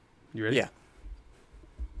You ready? Yeah.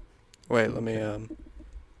 Wait, let me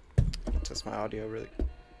test my audio really.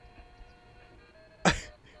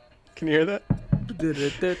 Can you hear that?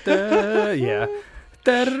 Yeah.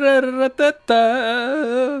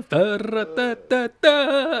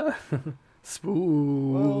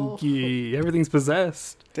 Spooky. Everything's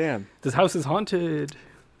possessed. Damn. This house is haunted.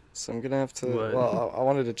 So I'm gonna have to. What? Well, I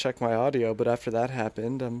wanted to check my audio, but after that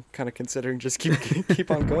happened, I'm kind of considering just keep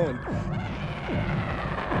on going.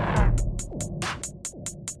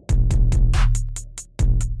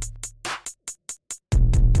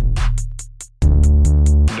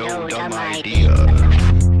 No dumb idea.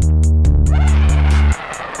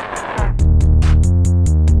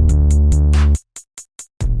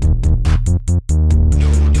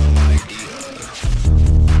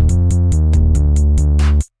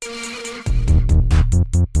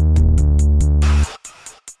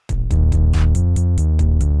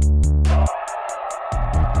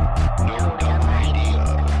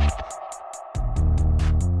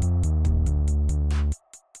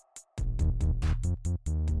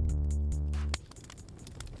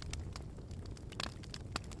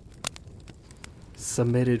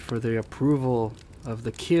 Submitted for the approval of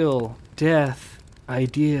the Kill Death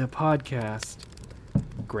Idea podcast.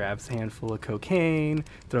 Grabs handful of cocaine,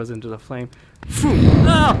 throws into the flame.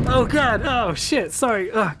 Oh god, oh shit, sorry.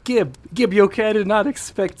 Gib, you okay? I did not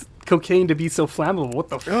expect cocaine to be so flammable. What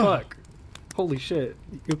the fuck? Holy shit.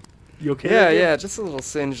 You okay? Yeah, just a little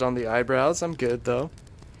singed on the eyebrows. I'm good though.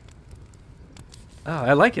 Oh,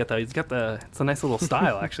 I like it though. It's a nice little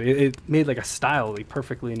style actually. It made like a style like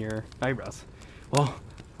perfectly in your eyebrows. Well,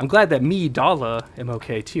 I'm glad that me, Dala, am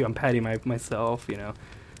okay too. I'm patting myself,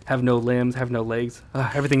 have no limbs, have no legs.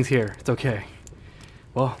 Everything's here. It's okay.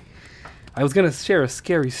 Well, I was going to share a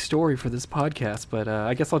scary story for this podcast, but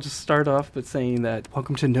I guess I'll just start off by saying that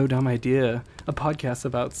welcome to No Dumb Idea, a podcast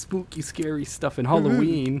about spooky, scary stuff in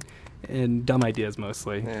Halloween and dumb ideas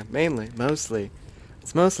mostly. Yeah, mostly.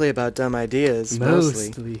 It's mostly about dumb ideas.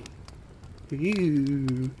 Mostly.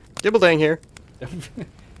 Ew. Gibbledang here.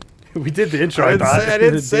 We did the intro. I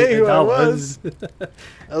didn't say who I was.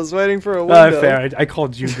 I was waiting for a window. Fair. I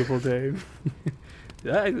called you Gibbledang.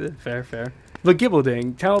 Fair. But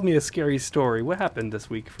Gibbledang, tell me a scary story. What happened this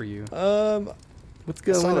week for you? What's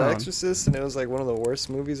going on? I saw The Exorcist, and it was like one of the worst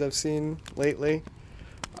movies I've seen lately.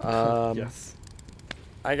 Yes.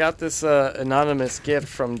 I got this anonymous gift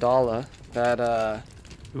from Dala that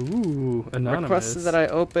Ooh, anonymous. requested that I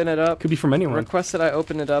open it up. Could be from anyone. Requested I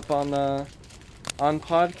open it up on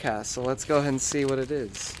podcast, so let's go ahead and see what it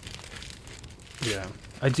is. Yeah,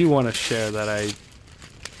 I do want to share that I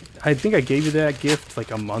think I gave you that gift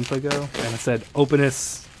like a month ago, and I said open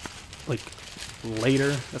this like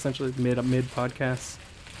later, essentially mid podcast,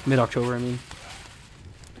 mid October. I mean,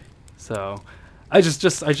 so I just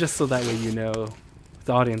so that way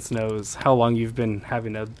the audience knows how long you've been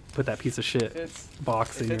having to put that piece of shit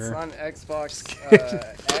box in your. If it's on Xbox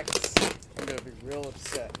X, I'm gonna be real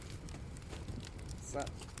upset.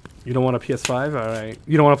 You don't want a PS5? Alright.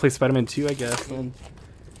 You don't want to play Spider-Man 2, I guess, then?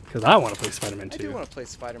 Because I want to play Spider-Man 2. I do want to play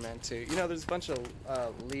Spider-Man 2. There's a bunch of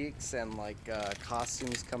leaks and,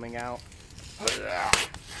 costumes coming out.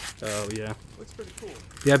 Oh, yeah. Looks pretty cool.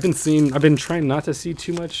 Yeah, I've been trying not to see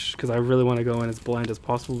too much, because I really want to go in as blind as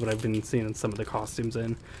possible, but I've been seeing some of the costumes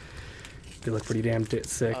in. They look pretty damn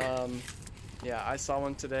sick. Yeah, I saw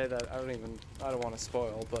one today that I don't want to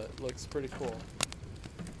spoil, but looks pretty cool.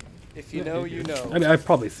 If you know, you know. I mean, I've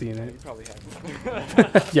probably seen it. You probably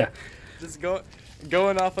haven't. Yeah. Just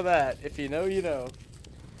going off of that. If you know, you know.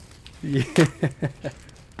 Yeah.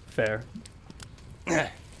 Fair.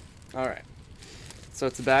 All right. So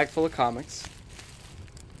it's a bag full of comics.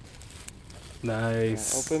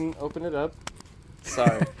 Nice. Open it up.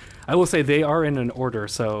 Sorry. I will say they are in an order,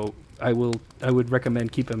 so I would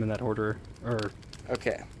recommend keep them in that order, or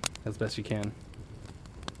okay, as best you can.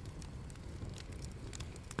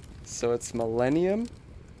 So it's Millennium,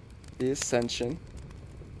 The Ascension,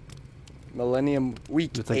 Millennium Week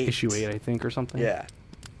 8. It's like issue 8, I think, or something. Yeah.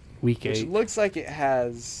 Week 8. Which looks like it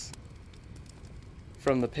has,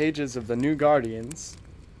 from the pages of the New Guardians,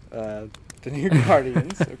 okay.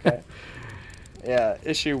 Yeah,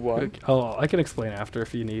 issue 1. Oh, I can explain after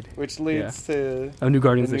if you need. Which leads to New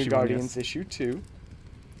Guardians the New issue Guardians 1, yes. issue 2.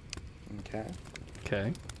 Okay.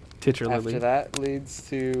 Okay. Titularly. After that leads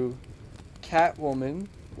to Catwoman,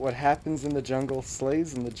 What Happens in the Jungle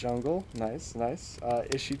Slays in the Jungle. Nice.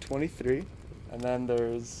 Issue 23. And then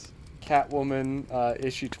there's Catwoman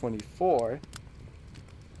issue 24.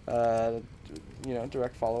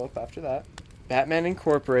 Direct follow-up after that. Batman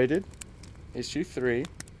Incorporated, issue 3.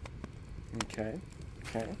 Okay.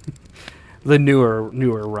 The newer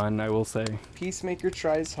run, I will say. Peacemaker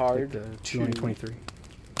tries hard. Like the 2023.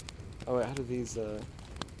 Oh wait, how do these?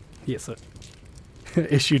 Yes.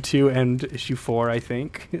 Issue 2 and issue 4, I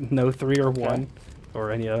think. No 3 or 1,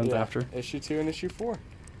 or any others after. Issue 2 and issue 4.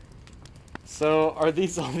 So are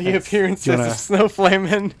these all the Thanks. appearances of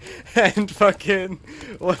Snowflame and fucking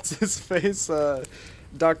what's his face?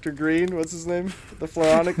 Dr. Green, what's his name? The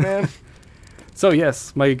Floronic Man? So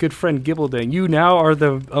yes, my good friend Gibbledang, you now are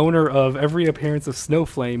the owner of every appearance of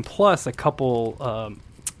Snowflame, plus a couple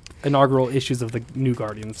inaugural issues of the New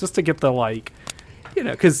Guardians, just to get the, like, you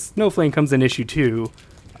know, because Snowflame comes in issue 2.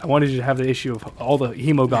 I wanted you to have the issue of all the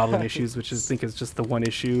Hemogoblin issues, which I think is just the one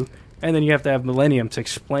issue. And then you have to have Millennium to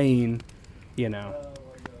explain, you know.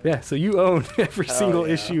 Yeah, so you own every single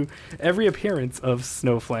issue, every appearance of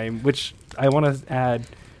Snowflame, which I want to add.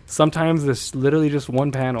 Sometimes there's literally just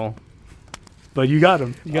one panel. But you got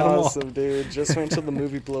them. You got them all. Awesome, dude. Just wait until the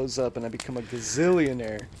movie blows up and I become a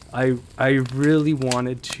gazillionaire. I really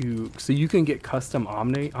wanted to... So you can get custom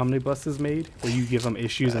omnibuses made, where you give them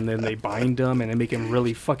issues and then they bind them and they make them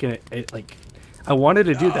really fucking... like, I wanted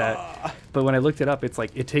to do that, but when I looked it up, it's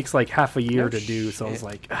like, it takes like half a year to do, so I was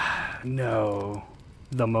like, no.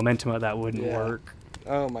 The momentum of that wouldn't work.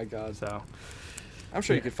 Oh my god. So... I'm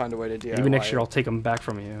sure you could find a way to DIY. Maybe next year I'll take them back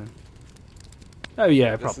from you. Oh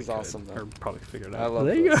yeah, I probably This is could. awesome, though. Or probably figure it out. I love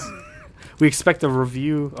There you this. go. We expect a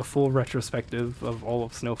review, a full retrospective of all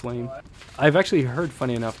of Snowflame. I've actually heard,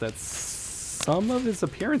 funny enough, that some of his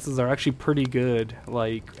appearances are actually pretty good.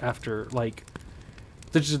 Like after, like,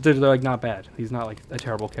 they're like not bad. He's not like a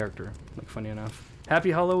terrible character. Like, funny enough.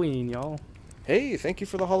 Happy Halloween, y'all. Hey, thank you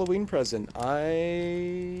for the Halloween present. I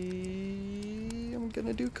am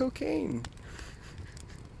gonna do cocaine.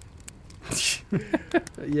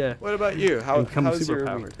 Yeah. What about you? How's your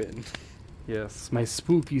superpowered. week been? Yes, my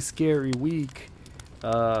spooky, scary week.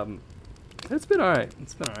 It's been alright.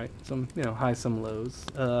 It's been alright. Some, you know, highs, some lows.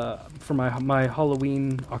 For my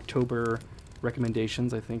Halloween October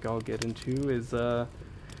recommendations, I think I'll get into is a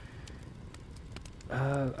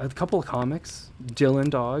couple of comics. Dylan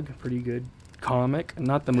Dog, pretty good comic.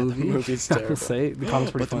 Not the movie. The movie's I terrible. will say the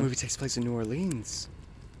comic's pretty But fun. the movie takes place in New Orleans.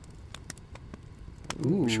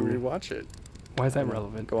 Ooh. We should rewatch it. Why is that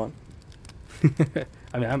relevant? Go on.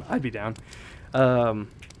 I mean, I'd be down.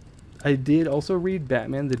 I did also read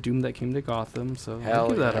Batman: The Doom That Came to Gotham, so I'll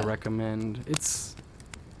give that a recommend.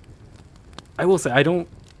 I will say I don't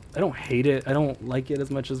hate it. I don't like it as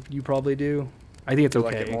much as you probably do. I think it's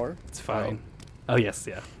okay. Like it more? It's fine. Oh yes,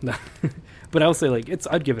 yeah. But I will say, like,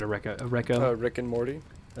 I'd give it a reco. Rick and Morty.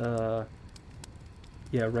 Yeah,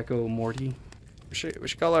 Reco Morty. We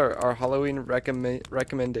should call our Halloween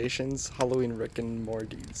recommendations Halloween Rick and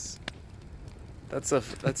Morty's. That's a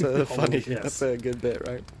funny. Yes. That's a good bit,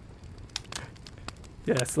 right?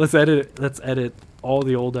 Yes, let's edit all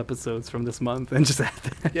the old episodes from this month and just add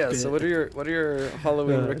that. Yeah. bit. So what are your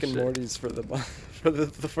Halloween Rick and shit. Morty's for the month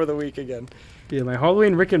for the week again? Yeah, my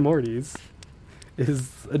Halloween Rick and Morty's is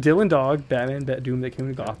a Dylan Dog, Batman, Doom That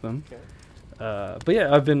Came to Gotham. Okay. But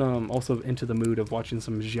yeah, I've been also into the mood of watching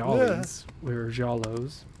some giallos, or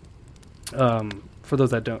giallos. For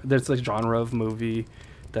those that don't, there's a genre of movie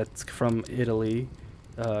that's from Italy,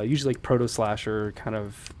 usually like proto-slasher kind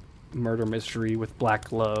of murder mystery with black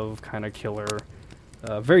glove kind of killer,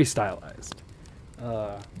 very stylized.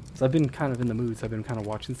 So I've been kind of in the mood, so I've been kind of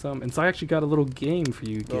watching some. And so I actually got a little game for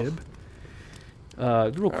you, Gib.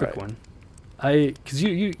 Real quick one. Because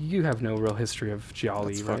you have no real history of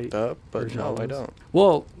gialli, That's right? fucked up, but no, I giallos? don't.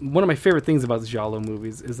 Well, one of my favorite things about the giallo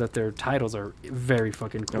movies is that their titles are very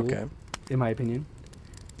fucking cool, Okay. in my opinion.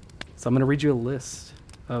 So I'm going to read you a list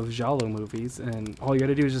of giallo movies, and all you got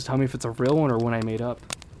to do is just tell me if it's a real one or one I made up.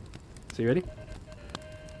 So you ready?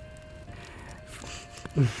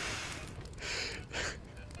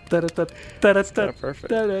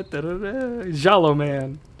 Perfect. Giallo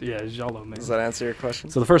Man. Yeah, Giallo Man. Does that answer your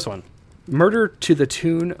question? So the first one, Murder to the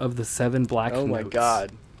Tune of the Seven Black Notes. Oh my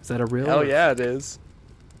god. Is that a real? Hell yeah, it is.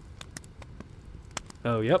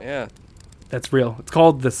 Oh, yep. Yeah. That's real. It's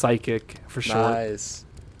called The Psychic for short. Nice.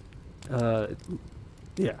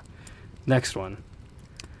 Yeah. Next one.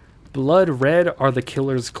 Blood Red Are the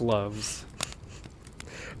Killer's Gloves.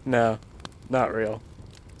 No, not real.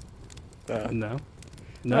 No? I No?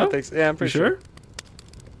 don't think so. Yeah, I'm pretty sure?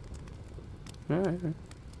 All right.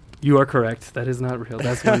 You are correct. That is not real.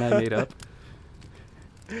 That's one I made up.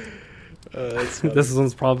 This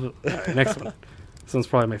one's probably... Alright, next one. This one's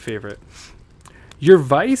probably my favorite. Your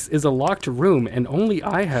vice is a locked room and only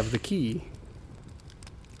I have the key.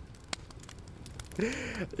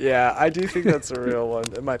 Yeah, I do think that's a real one.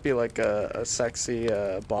 It might be like a sexy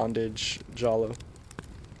bondage giallo.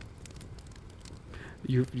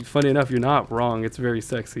 Funny enough, you're not wrong. It's very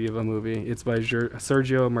sexy of a movie. It's by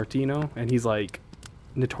Sergio Martino, and he's like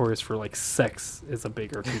notorious for like sex is a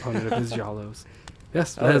bigger component of his giallos.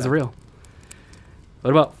 Yes, that is real.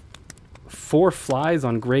 What about Four Flies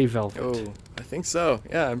on Grey Velvet? Oh, I think so.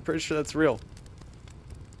 Yeah, I'm pretty sure that's real.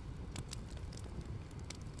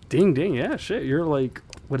 Ding ding, yeah, shit. You're like,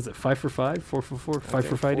 what is it? 5 for 5, 4 for 4, 5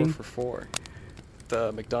 for fighting. 4 for 4.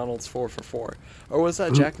 The McDonald's 4 for 4, or was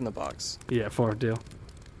that Jack in the Box? Yeah, 4 deal.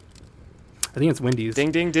 I think it's Wendy's.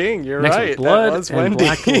 Ding ding ding. You're Next right. One, Blood that was and Wendy's.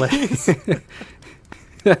 Black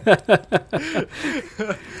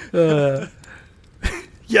Lace.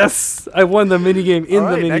 Yes, I won the minigame in the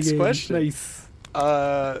minigame. Next question. Nice.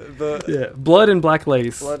 The Blood and Black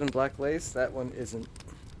Lace. Blood and Black Lace. That one isn't.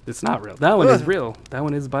 It's not real. That one is real. That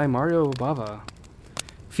one is by Mario Bava. A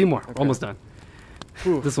few more. Okay. Almost done.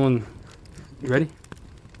 Whew. This one. You ready?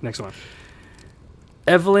 Next one.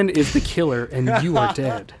 Evelyn is the killer and you are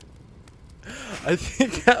dead. I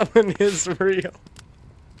think that one is real.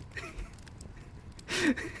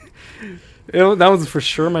 That one's for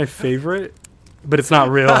sure my favorite, but it's not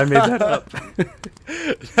real. I made that up.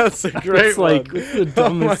 That's a great one. Like, it's the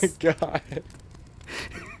dumbest. Oh my god.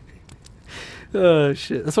 Oh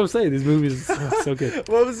shit! That's what I'm saying. These movies are so good.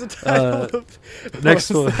 What was the title of next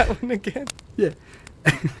what was one? that one again? Yeah.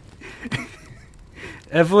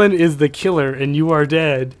 Evelyn is the killer and you are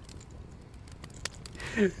dead.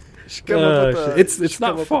 It's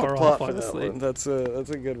not far off, honestly. That's a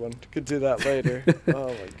good one. Could do that later. Oh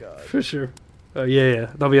my god. For sure. Yeah.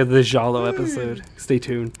 That'll be the Giallo episode. Stay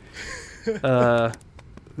tuned. Who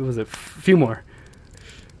was it? Few more.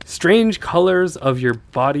 Strange colors of your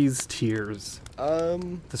body's tears.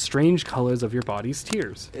 The strange colors of your body's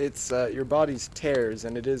tears. It's your body's tears,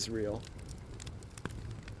 and it is real.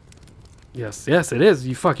 Yes, it is.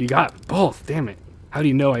 You got both. Damn it. How do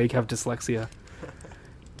you know I have dyslexia?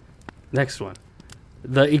 Next one.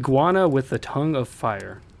 The iguana with the tongue of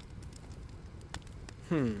fire.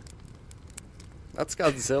 That's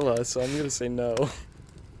Godzilla, so I'm going to say no.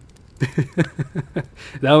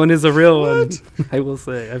 That one is a real one. I will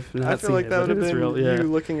say. I've not I feel seen like it, that would have been real. you Yeah.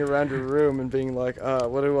 looking around your room and being like,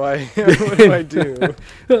 what do I do?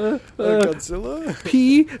 Godzilla?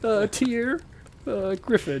 P, tear,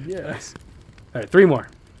 Griffin, yes. All right, 3 more.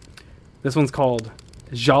 This one's called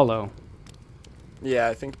Giallo. Yeah,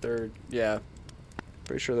 I think pretty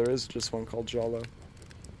sure there is just one called Giallo.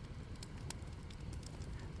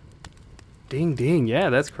 Ding, ding. Yeah,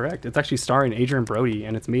 that's correct. It's actually starring Adrian Brody,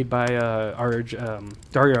 and it's made by Dario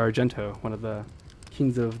Argento, one of the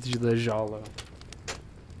kings of the Giallo.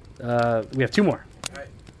 We have 2 more. All right.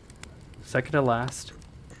 Second to last.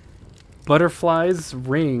 Butterflies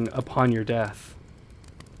ring upon your death.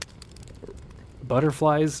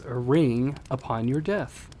 Butterflies ring upon your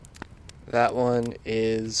death. That one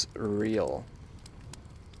is real.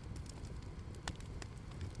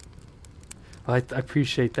 I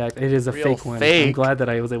appreciate that. It is a Real fake one. fake. I'm glad that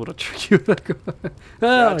I was able to trick you. Oh,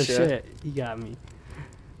 Gotcha. shit. He got me.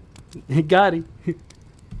 He got him.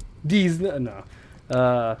 D's no.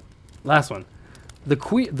 Last one.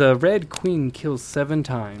 The Red Queen kills 7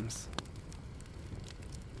 times.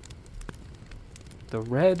 The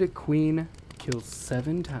Red Queen kills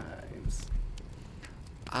 7 times.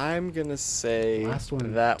 I'm going to say Last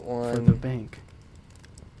one that for the one bank.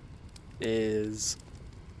 is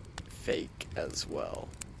fake as well.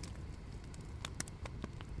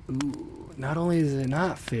 Ooh, not only is it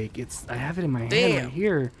not fake, I have it in my hand Damn. right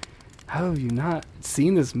here. How have you not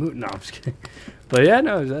seen this movie? No, I'm just kidding. But yeah,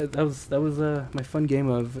 no, that was my fun game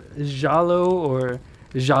of Giallo or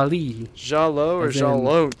Jali. Giallo or As in-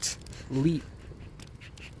 Jalot?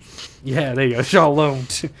 Yeah, there you go. Giallo.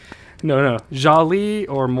 No. Jali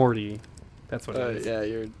or Morty. That's what it is. Yeah,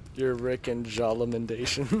 you're Rick and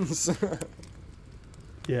Jalaменdations.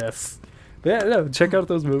 Yes. But yeah, no, check out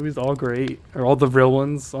those movies. All great. Or all the real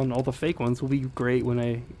ones. All the fake ones will be great when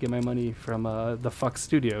I get my money from the Fox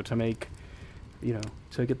Studio to make,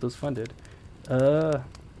 to get those funded.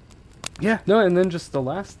 Yeah, no, and then just the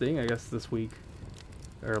last thing, I guess, this week.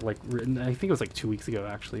 Or, I think it was 2 weeks ago,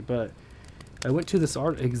 actually. But I went to this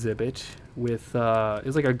art exhibit with, it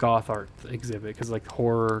was like a goth art exhibit. Because,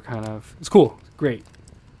 horror kind of. It's cool. Great.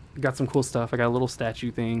 Got some cool stuff. I got a little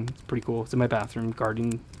statue thing. It's pretty cool. It's in my bathroom,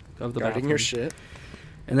 guarding of the Guarding bathroom. your shit.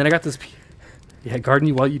 And then I got this. Guarding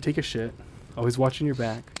you while you take a shit. Always watching your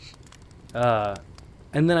back.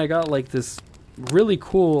 And then I got this really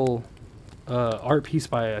cool art piece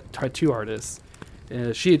by a tattoo artist.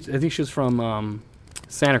 I think she was from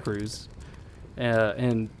Santa Cruz,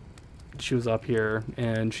 and she was up here,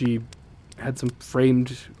 and she had some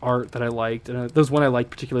framed art that I liked, and there's one I liked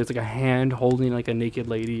particularly. It's like a hand holding like a naked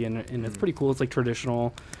lady, and it's pretty cool. It's like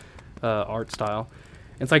traditional art style.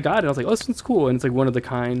 And so I got it. I was like, oh, this one's cool, and it's like one of the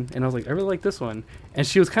kind. And I was like, I really like this one. And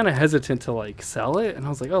she was kind of hesitant to like sell it, and I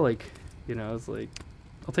was like, oh, like, you know, I was like,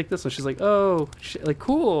 I'll take this one. She's like, oh, like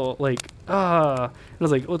cool, like And I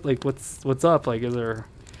was like, what, like what's up? Like, is there?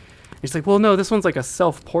 And she's like, well, no, this one's like a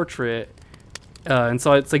self-portrait, and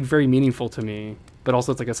so it's like very meaningful to me. But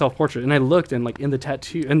also it's like a self-portrait. And I looked, and like in the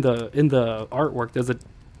tattoo, in the artwork,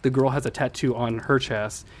 the girl has a tattoo on her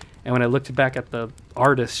chest. And when I looked back at the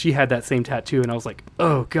artist, she had that same tattoo, and I was like,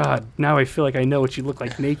 oh god, now I feel like I know what you look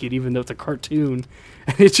like naked, even though it's a cartoon.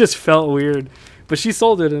 And it just felt weird. But she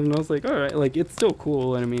sold it, and I was like, all right, like, it's still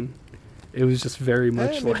cool. And I mean, it was just very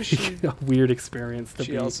much like a weird experience to be.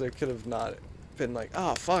 She also could have not been like,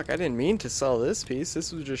 oh fuck, I didn't mean to sell this piece.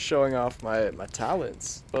 This was just showing off my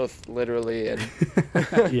talents, both literally and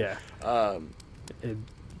yeah.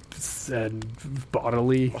 And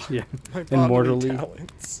bodily, yeah, my and mortally.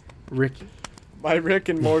 Talents. My Rick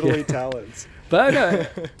and Mortally talents. But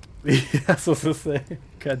that's what I was to say.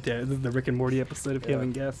 God damn it, this is the Rick and Morty episode if you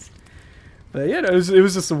haven't guessed. But yeah, it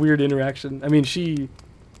was just a weird interaction. I mean,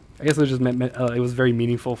 I guess it was just it was very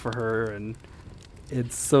meaningful for her, and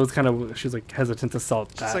it's kind of, she was like hesitant to sell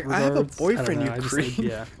it. She's like, I have a boyfriend, you creep.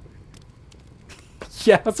 Yeah.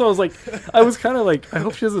 Yeah, that's what I was like. I was kind of like, I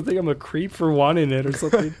hope she doesn't think I'm a creep for wanting it or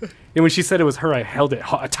something. And when she said it was her, I held it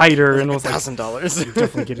tighter and was like, $1,000. You're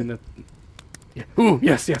definitely getting the. Yeah. Ooh,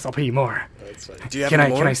 yes, I'll pay you more. That's right. Do you have can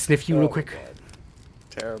more? I sniff you real quick? God.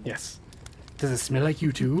 Terrible. Yes. Does it smell like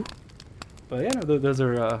you too? But yeah, no, those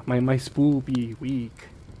are my spoopy week.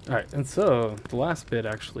 All right, and so the last bit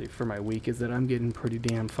actually for my week is that I'm getting pretty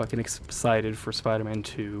damn fucking excited for Spider-Man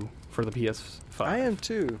 2 for the PS5. I am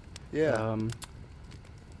too. Yeah.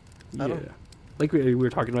 Yeah, like we were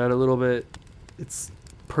talking about it a little bit. It's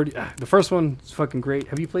pretty. The first one's fucking great.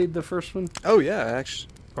 Have you played the first one? Oh yeah,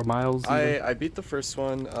 actually. Or Miles? I beat the first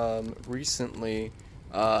one recently.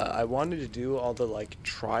 I wanted to do all the like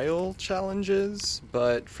trial challenges,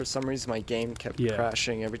 but for some reason my game kept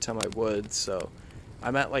crashing every time I would. So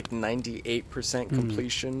I'm at like 98%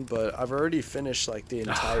 completion, but I've already finished like the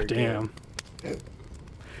entire game.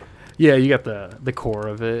 Yeah, you got the core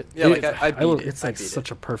of it. Yeah, like I beat it. It's like such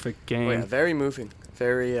a perfect game. Oh, yeah, very moving.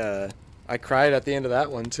 Very. I cried at the end of that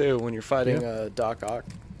one too when you're fighting Doc Ock.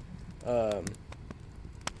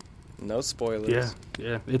 No spoilers.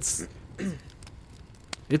 Yeah. It's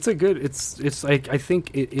a good. It's like, I think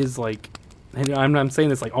it is like, and I'm saying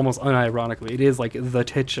this like almost unironically. It is like the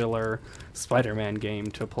titular Spider-Man game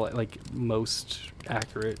to play, like most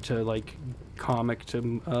accurate to like comic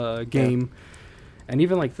to game. Yeah. And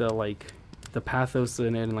even like the pathos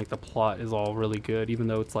in it and like the plot is all really good, even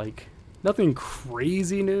though it's like nothing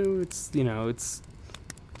crazy new. It's, you know, it's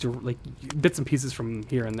like bits and pieces from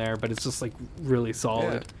here and there, but it's just like really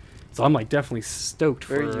solid. Yeah. So I'm like definitely stoked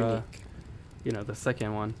for you know, the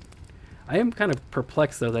second one. I am kind of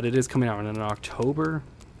perplexed though that it is coming out in October,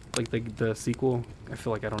 like the sequel. I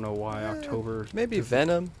feel like I don't know why October. Maybe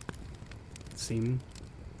Venom. Seem.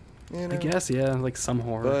 You know, I guess like some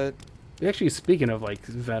horror. But actually, speaking of like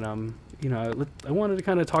Venom, you know, I wanted to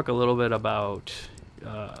kind of talk a little bit about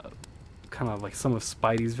kind of like some of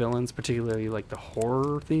Spidey's villains, particularly like the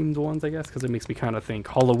horror themed ones, I guess, because it makes me kind of think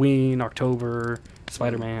Halloween, October,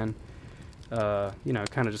 Spider-Man. You know,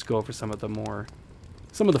 kind of just go over some of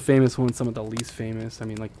the famous ones, some of the least famous. I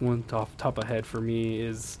mean, like one off the top of head for me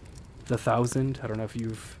is the 1000. I don't know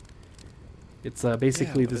if it's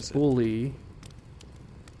basically this bully.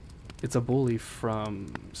 It's a bully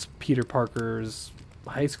from Peter Parker's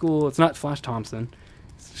high school. It's not Flash Thompson.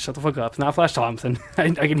 Shut the fuck up. It's not Flash Thompson. I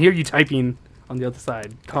can hear you typing on the other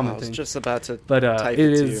side, commenting. I was just about to type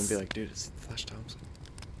it to you and be like, dude, it's Flash Thompson.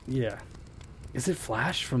 Yeah. Is it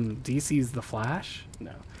Flash from DC's The Flash?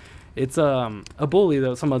 No. It's a bully,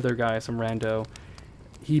 though. Some other guy, some rando.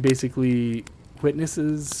 He basically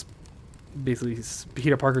witnesses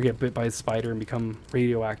Peter Parker get bit by a spider and become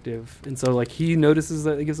radioactive, and so like he notices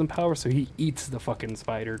that it gives him power, so he eats the fucking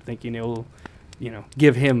spider thinking it'll, you know,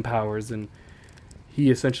 give him powers, and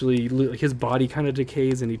he essentially, his body kind of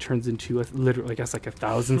decays and he turns into literally, I guess, like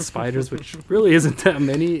 1,000 spiders, which really isn't that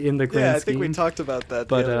many in the grand scheme. I think we talked about that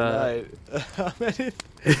the other night. How many?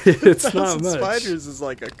 It's not much. Spiders is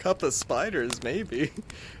like a cup of spiders, maybe.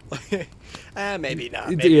 Like, maybe not.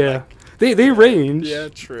 Maybe yeah, like, they range. Yeah,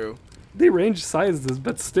 true. They range sizes,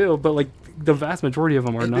 but still, like the vast majority of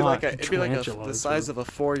them are not. It'd be like the size of a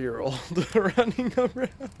 4-year-old running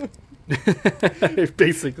around.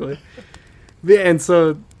 Basically. Yeah, and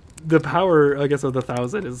so the power, I guess, of the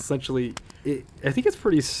 1,000 is essentially, I think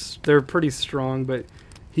they're pretty strong, but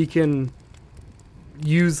he can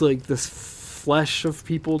use like this flesh of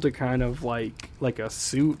people to kind of like a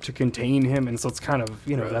suit to contain him, and so it's kind of,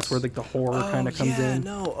 you know, Gross. that's where like the horror kind of comes in.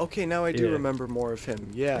 Okay, now I do remember more of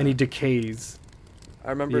him. Yeah. And he decays. I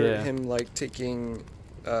remember him like taking,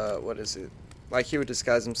 what is it? Like he would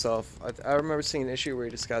disguise himself. I remember seeing an issue where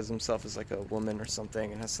he disguised himself as like a woman or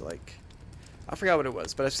something, and has to like, I forgot what it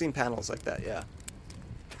was, but I've seen panels like that. Yeah.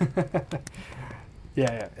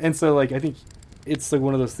 Yeah. And so like I think it's like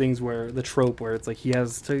one of those things where the trope where it's like he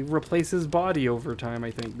has to replace his body over time, I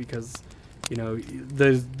think, because, you know,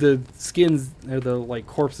 the skins or the like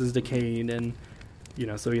corpses decaying, and, you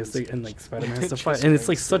know, so he has to, and like Spider-Man has to fight, and it's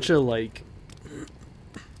like such a like,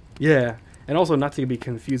 yeah. And also not to be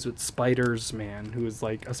confused with Spiders Man, who is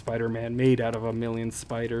like a Spider-Man made out of 1,000,000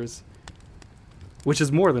 spiders, which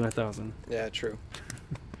is more than 1,000. Yeah, true.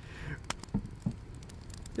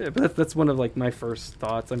 Yeah, but that's one of like my first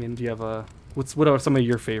thoughts. I mean, do you have what are some of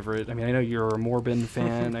your favorite? I mean, I know you're a Morbin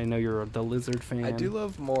fan. I know you're the Lizard fan. I do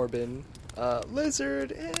love Morbin.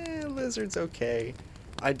 Lizard's okay.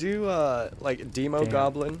 I do like Demo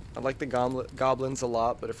Goblin. I like the goblins a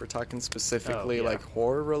lot, but if we're talking specifically like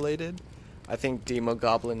horror related, I think Demo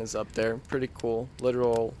Goblin is up there. Pretty cool.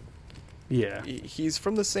 Literal. Yeah. He's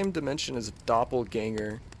from the same dimension as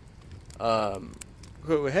Doppelganger.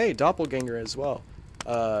 Hey, Doppelganger as well.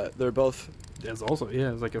 They're both. It's also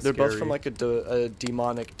it's like they're both from like a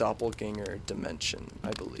demonic doppelganger dimension,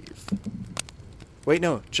 I believe. Wait,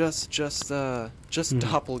 no, just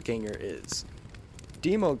doppelganger is.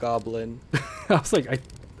 Demo Goblin. I was like,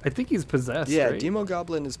 I think he's possessed. Yeah, right? Demo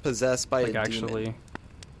Goblin is possessed by a demon.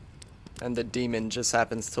 And the demon just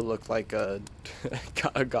happens to look like a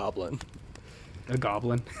goblin. A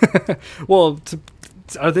goblin. Well,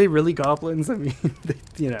 are they really goblins? I mean,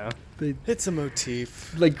 it's a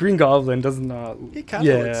motif. Like Green Goblin does not. He kind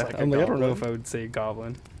of looks like a goblin. I don't know if I would say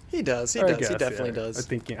goblin. He does. He definitely does.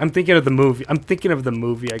 I'm thinking of the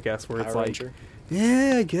movie. I guess, where it's Power like, Ranger.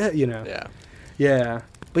 yeah, I get, you know. Yeah.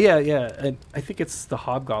 But yeah. I think it's the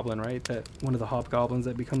Hobgoblin, right? That one of the Hobgoblins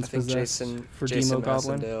that becomes possessed for Demo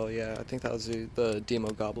Goblin. Yeah, I think that was the Demo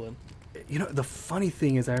Goblin. You know, the funny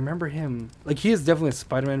thing is, I remember him, like, he is definitely a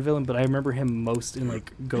Spider-Man villain, but I remember him most in,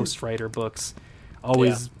 like, Ghost Rider books,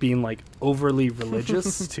 always being, like, overly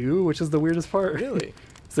religious, too, which is the weirdest part. Really?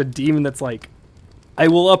 It's a demon that's like, I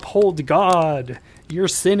will uphold God, you're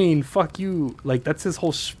sinning, fuck you. Like, that's his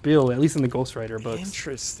whole spiel, at least in the Ghost Rider books.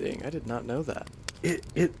 Interesting. I did not know that.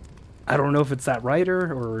 I don't know if it's that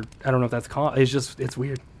writer, or I don't know if that's it's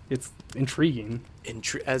weird. It's intriguing.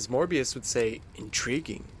 As Morbius would say,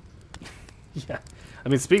 intriguing. Yeah. I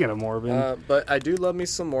mean, speaking of Morbin. But I do love me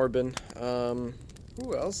some Morbin.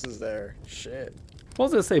 Who else is there? Shit. Well,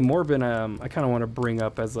 I was going to say Morbin, I kind of want to bring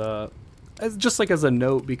up as a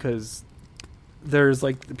note, because there's,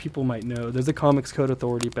 like, people might know, there's a Comics Code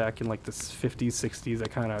Authority back in, like, the 50s, 60s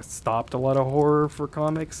that kind of stopped a lot of horror for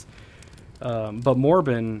comics. But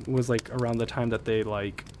Morbin was, like, around the time that they,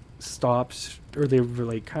 like, stopped, or they were,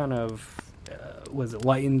 like, kind of,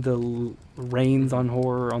 lightened the reins on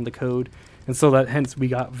horror on the code. And so that hence we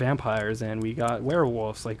got vampires and we got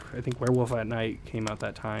werewolves. Like, I think Werewolf at Night came out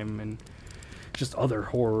that time, and just other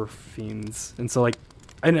horror fiends. And so, like,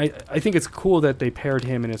 and I think it's cool that they paired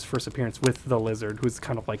him in his first appearance with the Lizard, who's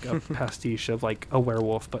kind of like a pastiche of like a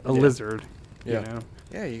werewolf, but a lizard. Yeah. You know?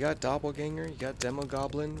 Yeah, you got Doppelganger, you got Demo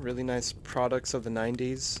Goblin, really nice products of the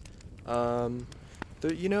 90s.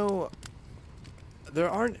 There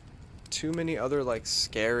aren't too many other like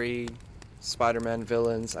scary Spider-Man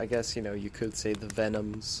villains. I guess, you could say the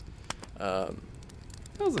Venoms.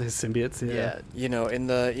 Those are his symbiotes, yeah.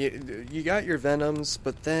 Yeah, you got your Venoms,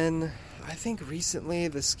 but then I think recently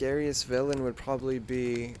the scariest villain would probably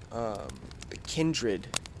be Kindred.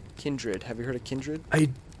 Kindred. Have you heard of Kindred? I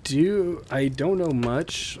do. I don't know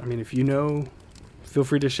much. I mean, if you know, feel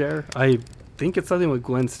free to share. I think it's something with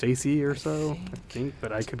Gwen Stacy or so. I think,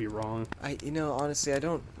 but I could be wrong. Honestly, I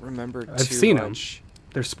don't remember I've seen much. Them.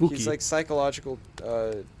 They're spooky. He's like psychological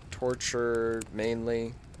torture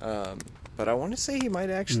mainly. But I want to say he might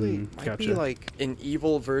actually be like an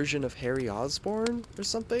evil version of Harry Osborn or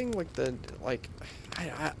something.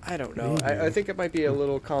 I don't know. I think it might be a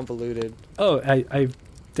little convoluted. Oh, I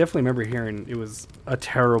definitely remember hearing it was a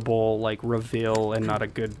terrible like reveal and not a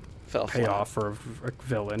good payoff for a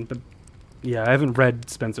villain. But yeah, I haven't read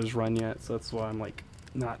Spencer's run yet, so that's why I'm like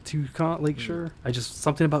not too sure. I just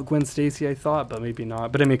something about Gwen Stacy I thought, but maybe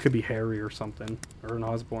not. But I mean, it could be Harry or something, or an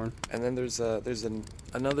Osborn. And then there's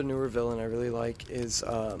another newer villain I really like is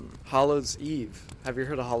Hollow's Eve. Have you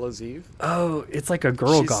heard of Hollow's Eve? Oh, it's like a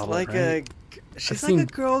girl goblin. She's like a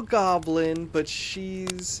girl goblin, but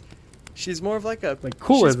she's more of like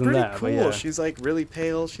cooler she's than pretty that. Cool. But yeah. She's like really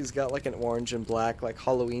pale. She's got like an orange and black like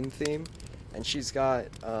Halloween theme, and she's got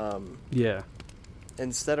yeah.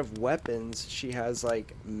 Instead of weapons, she has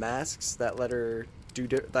like masks that let her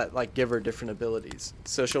that like give her different abilities.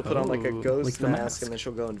 So she'll put on like a ghost like mask, and then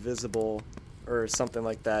she'll go invisible or something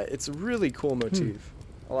like that. It's a really cool motif.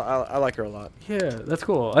 I like her a lot. Yeah, that's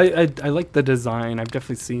cool. I like the design. I've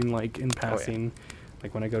definitely seen like in passing,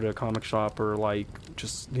 like when I go to a comic shop or like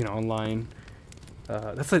just online.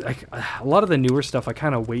 That's like a lot of the newer stuff. I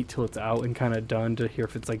kind of wait till it's out and kind of done to hear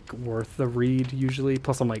if it's like worth the read. Usually,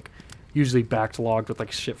 plus I'm like usually backlogged with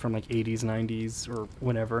like shit from like 80s, 90s or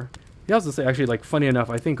whenever. Yeah, I was gonna say actually like funny enough,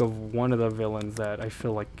 I think of one of the villains that I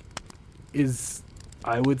feel like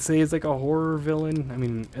I would say is like a horror villain. I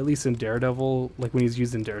mean, at least in Daredevil, like when he's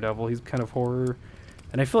used in Daredevil, he's kind of horror.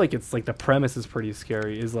 And I feel like it's like the premise is pretty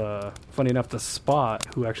scary. Is funny enough, the Spot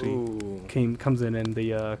who actually comes in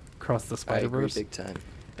the Across the Spider-Verse. I agree big time.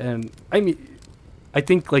 And I mean, I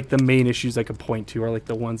think like the main issues I could point to are like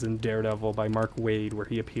the ones in Daredevil by Mark Waid where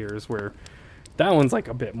he appears, where that one's like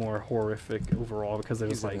a bit more horrific overall because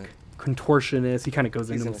there's like contortionist. He kind of goes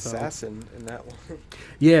into himself. He's an assassin in that one.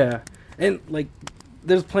 Yeah, and like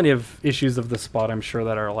there's plenty of issues of the Spot I'm sure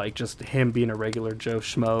that are like just him being a regular Joe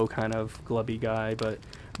Schmo kind of glubby guy, but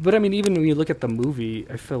I mean even when you look at the movie,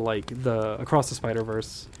 I feel like the Across the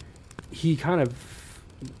Spider-Verse, he kind of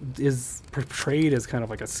is portrayed as kind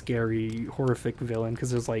of like a scary, horrific villain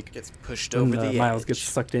because there's like gets pushed over the Miles edge. Gets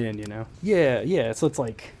sucked in, you know. Yeah. So it's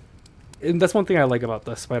like, and that's one thing I like about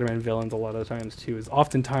the Spider-Man villains a lot of the times too. Is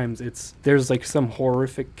oftentimes there's like some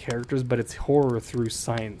horrific characters, but it's horror through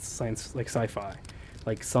science like sci-fi,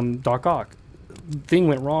 like some Doc Ock thing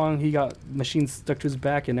went wrong. He got machines stuck to his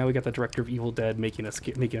back, and now we got the director of Evil Dead making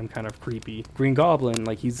him kind of creepy. Green Goblin,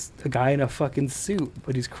 like he's a guy in a fucking suit,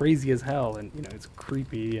 but he's crazy as hell, and you know it's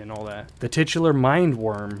creepy and all that. The titular mind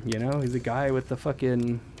worm, you know, he's a guy with the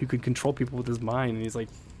fucking who could control people with his mind, and he's like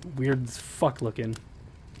weird as fuck looking.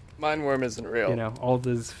 Mind worm isn't real. You know, all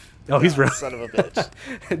this. Oh, he's real. Son of a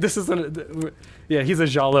bitch. This isn't. Yeah, he's a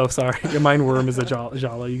Jalo. Sorry, your mind worm is a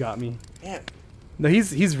Jalo. You got me. Yeah. No,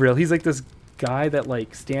 he's real. He's like this guy that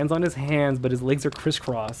like stands on his hands, but his legs are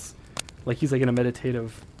crisscross, like he's like in a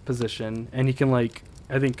meditative position, and he can like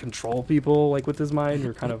I think control people like with his mind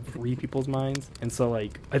or kind of read people's minds. And so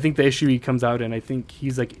like I think the issue he comes out in, I think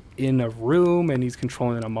he's like in a room and he's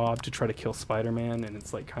controlling a mob to try to kill Spider-Man, and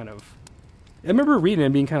it's like kind of. I remember reading it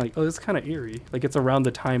and being kind of like, oh, this is kind of eerie. Like it's around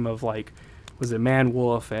the time of like, was it Man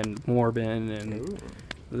Wolf and Morbin and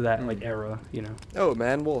that like era, you know? Oh,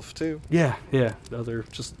 Man Wolf too. Yeah. The other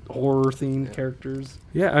just horror themed characters.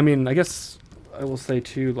 Yeah, I mean, I guess I will say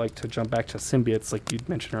too, like to jump back to symbiotes, like you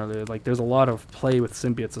mentioned earlier, like there's a lot of play with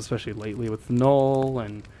symbiotes, especially lately with Null,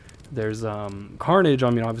 and there's Carnage.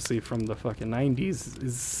 I mean, obviously from the fucking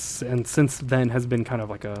 90s and since then has been kind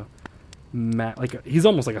of like a. He's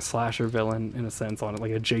almost like a slasher villain in a sense on it,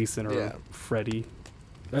 like a Jason or a Freddy.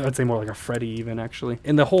 I'd say more like a Freddy even actually.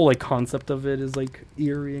 And the whole like concept of it is like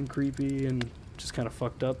eerie and creepy and just kind of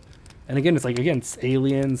fucked up. And again, it's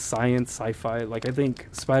aliens, science, sci-fi. Like I think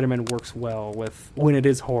Spider-Man works well with when it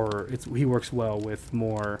is horror. He works well with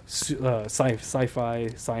more sci-fi,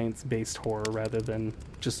 science-based horror rather than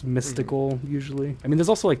just mystical usually. I mean, there's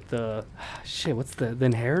also like the what's the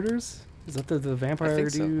Inheritors? Is that the vampire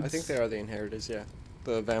dudes? I think they are the Inheritors, yeah.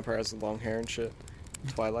 The vampires with long hair and shit.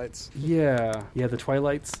 Twilights. Yeah, the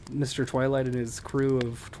Twilights. Mr. Twilight and his crew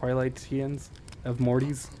of Twilightians, of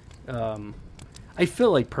Mortys. I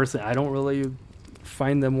feel like, personally, I don't really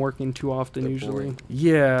find them working too often usually. Boring.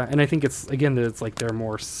 Yeah, and I think it's like they're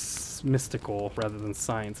more mystical rather than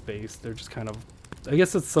science-based. They're just kind of... I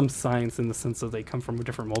guess it's some science in the sense that they come from a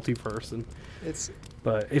different multiverse.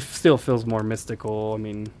 But it still feels more mystical, I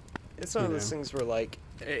mean... It's one of those things where, like,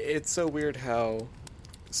 it's so weird how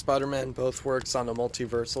Spider-Man both works on a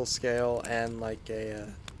multiversal scale and, like,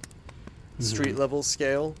 a street-level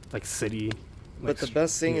scale. Like city. But the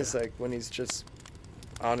best thing is, like, when he's just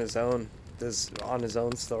on his own, on his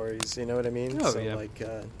own stories, you know what I mean? Oh, so, yeah. like,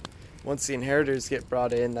 once the Inheritors get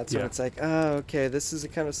brought in, that's when it's like, oh, okay, this is the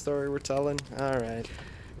kind of story we're telling. All right.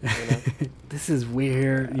 You know? This is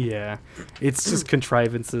weird. Yeah, it's just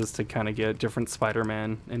contrivances to kind of get different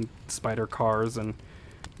Spider-Man and Spider cars and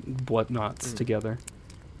whatnots together.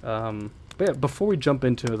 But But yeah, before we jump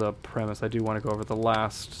into the premise, I do want to go over the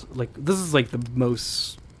last, like, this is like the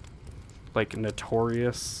most, like,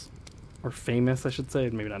 notorious or famous, I should say,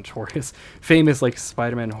 maybe not notorious, famous, like,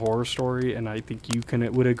 Spider-Man horror story, and I think you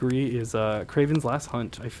would agree, is Kraven's Last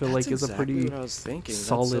Hunt. I feel That's like is exactly a pretty what I was thinking.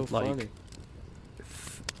 solid, That's so like, funny.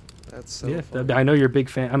 That's so funny. I know you're a big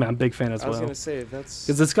fan. I mean, I'm a big fan as well. I was gonna say that's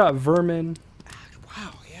because it's got vermin.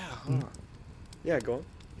 wow. Yeah. Huh. Yeah. Go on.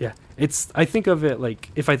 Yeah, I think of it like,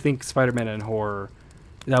 if I think Spider-Man and horror,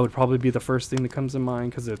 that would probably be the first thing that comes in mind,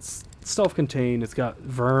 because it's self-contained. It's got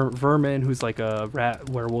Vermin, who's like a rat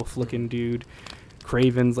werewolf-looking dude.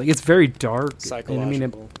 Kraven's like, it's very dark. Psychological. And I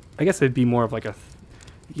mean, I guess it'd be more of like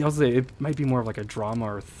I'll say it might be more of like a drama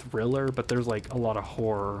or thriller, but there's like a lot of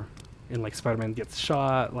horror. And like Spider-Man gets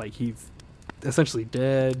shot, like he's essentially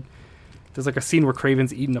dead. There's like a scene where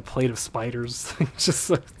Kraven's eating a plate of spiders.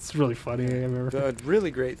 It's really funny. I remember. Really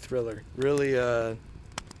great thriller. Really,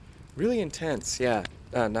 really intense. Yeah.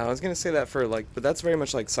 No, I was gonna say that for like, but that's very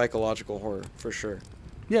much like psychological horror for sure.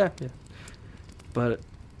 Yeah. But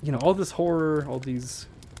you know, all this horror, all these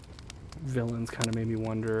villains, kind of made me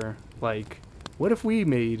wonder, like, what if we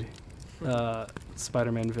made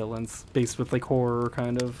Spider-Man villains based with like horror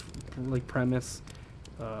kind of like premise?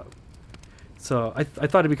 So I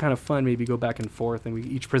thought it'd be kind of fun, maybe go back and forth, and we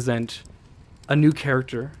each present a new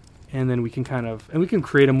character, and then we can we can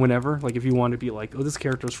create them whenever. Like, if you want to be like, oh, this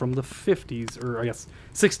character's from the 50s, or I guess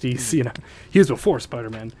 60s, you know, he was before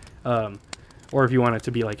Spider-Man. Or if you want it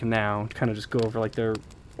to be like now, kind of just go over like their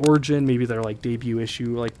origin, maybe their like debut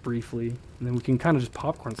issue, like briefly, and then we can kind of just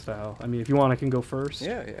popcorn style. I mean, if you want, I can go first.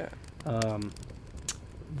 Yeah.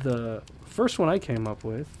 The first one I came up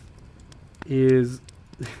with is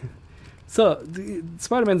so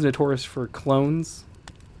Spider-Man's notorious for clones,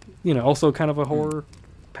 you know, also kind of a horror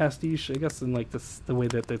pastiche, I guess, in like the way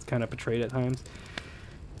that it's kind of portrayed at times.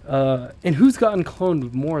 And who's gotten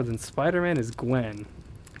cloned more than Spider-Man is Gwen.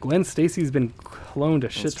 Gwen Stacy's been cloned a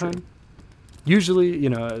shit ton. Usually, you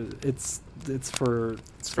know, it's for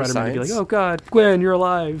Spider-Man to be like, oh god, Gwen, you're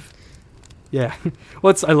alive. Yeah.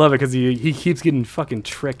 Well, I love it because he keeps getting fucking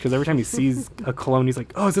tricked, because every time he sees a clone, he's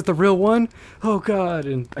like, oh, is it the real one? Oh, God.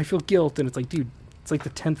 And I feel guilt. And it's like, dude, it's like the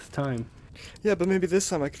 10th time. Yeah, but maybe this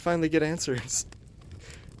time I could finally get answers.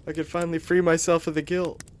 I could finally free myself of the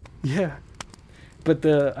guilt. Yeah. But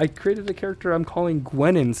I created a character I'm calling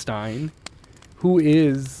Gwenenstein, who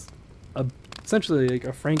is essentially like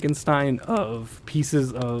a Frankenstein of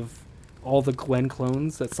pieces of all the Gwen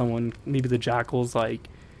clones that someone, maybe the Jackal's like,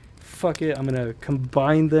 fuck it, I'm gonna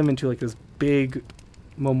combine them into like this big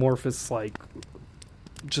amorphous, like,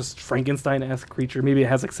 just Frankenstein-esque creature. Maybe it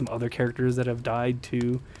has like some other characters that have died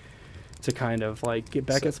too, to kind of like get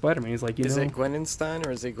back at Spider-Man. He's like, is it Gwenenstein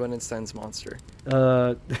or is it Gwenenstein's monster?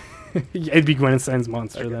 It'd be Gwenenstein's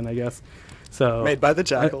monster, okay. Then I guess. So made by the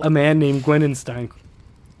Jackal. A man named Gwenenstein.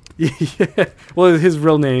 Yeah. Well, his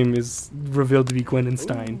real name is revealed to be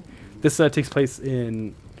Gwenenstein. Ooh. This takes place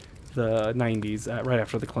in the 90s, right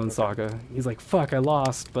after the Clone Saga. He's like, fuck, I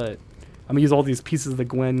lost, but I'm gonna use all these pieces of the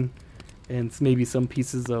Gwen and maybe some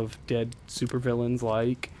pieces of dead supervillains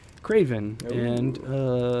like Kraven. Ooh.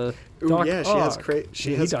 And Doc yeah, Ock.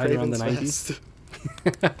 She has died around the Kraven's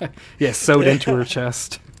 90s. Yeah, sewed into her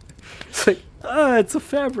chest. It's like, it's a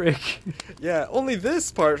fabric. Yeah, only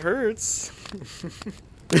this part hurts.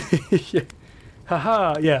 Yeah.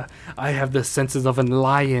 Haha, yeah. I have the senses of a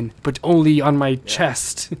lion, but only on my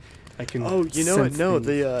chest. I can. Oh, you know what? No,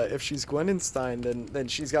 things. If she's Gwenenstein, then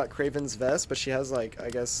she's got Kraven's vest, but she has like, I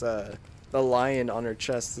guess the lion on her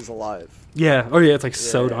chest is alive. Yeah. Oh yeah, it's like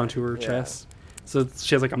sewed onto her chest. So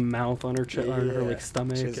she has like a mouth on her chest, on her like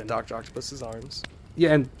stomach. She has Dr. Octopus's arms.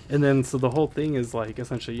 Yeah, and then so the whole thing is like,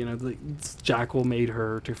 essentially, you know, Jackal made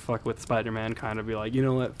her to fuck with Spider-Man, kind of be like, you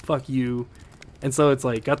know what, fuck you. And so it's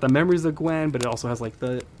like got the memories of Gwen, but it also has like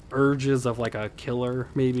the urges of like a killer,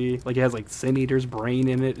 maybe. Like it has like Sin Eater's brain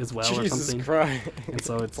in it as well, or something. Jesus Christ. And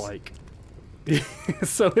so it's like,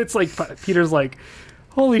 so it's like Peter's like,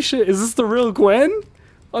 holy shit, is this the real Gwen?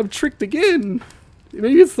 I'm tricked again.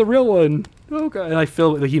 Maybe it's the real one. Oh god. And I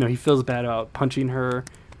feel like, you know, he feels bad about punching her,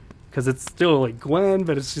 because it's still like Gwen,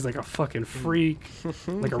 but she's like a fucking freak,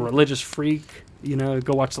 like a religious freak. You know,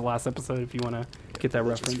 go watch the last episode if you want to get that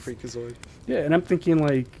reference. Freakazoid. Yeah, and I'm thinking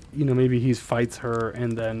like, you know, maybe he fights her,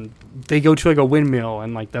 and then they go to like a windmill,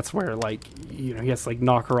 and like that's where like, you know, he has to like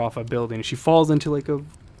knock her off a building. She falls into like a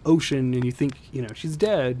ocean, and you think, you know, she's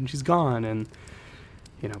dead and she's gone, and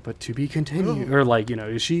you know, but to be continued. Or like, you know,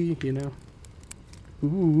 is she, you know?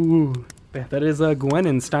 Ooh, that is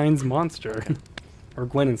Gwenenstein's monster. Or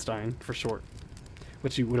Gwenenstein for short.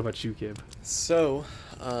 What about you, Gib? So,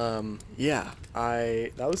 Yeah,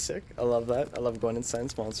 that was sick. I love that. I love Gwen and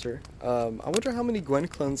Science Monster. I wonder how many Gwen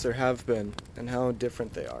clones there have been and how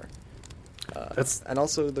different they are. And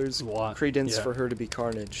also there's credence for her to be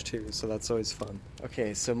Carnage too, so that's always fun.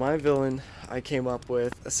 Okay, so my villain I came up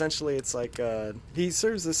with, essentially it's like, he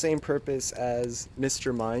serves the same purpose as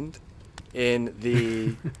Mr. Mind in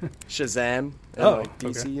the Shazam and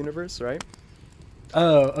DC universe, right?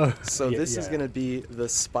 So this is going to be the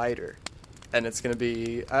Spider. And it's going to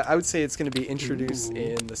be, I would say it's going to be introduced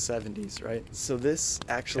in the 70s, right? So this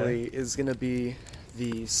actually is going to be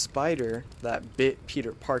the spider that bit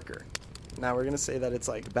Peter Parker. Now we're going to say that it's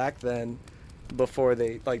like back then, before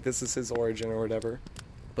they, like this is his origin or whatever.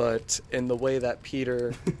 But in the way that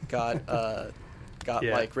Peter got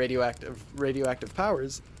like radioactive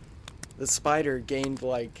powers, the spider gained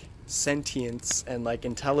like sentience and like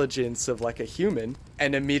intelligence of like a human,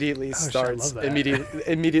 and immediately starts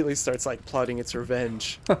like plotting its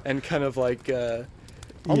revenge and kind of like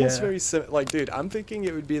almost very like, dude, I'm thinking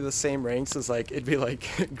it would be the same ranks as like, it'd be like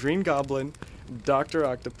Green Goblin, Dr.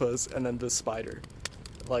 Octopus, and then the Spider,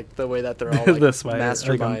 like the way that they're all like the spider,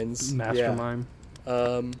 masterminds, like mastermind.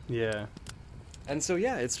 And so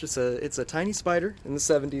yeah, it's a tiny spider in the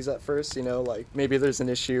 70s at first, you know, like maybe there's an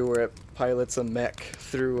issue where it pilots a mech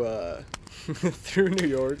through through New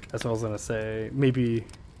York. That's what I was gonna say. Maybe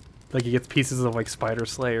like it gets pieces of like Spider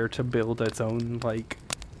Slayer to build its own like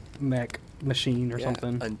mech machine or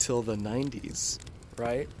something. Until the 90s,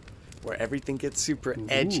 right? Where everything gets super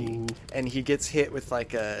edgy, and he gets hit with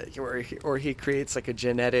like or he creates like a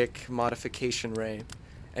genetic modification ray,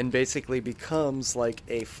 and basically becomes like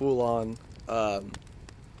a full-on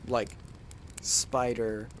like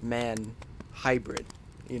Spider-Man hybrid.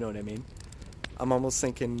 You know what I mean? I'm almost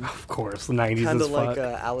thinking, of course, the 90s kind is of like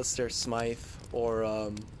Alistair Smythe,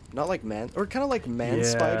 or not like Man, or kind of like Man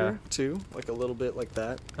Spider too, like a little bit like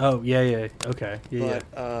that. Oh yeah, okay, but,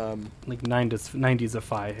 like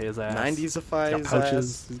 90s-ify his ass. 90s-ify his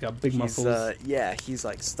pouches. He's got big muscles. He's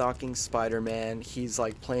like stalking Spider-Man. He's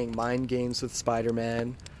like playing mind games with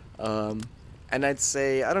Spider-Man. And I'd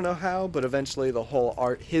say, I don't know how, but eventually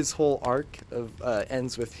his whole arc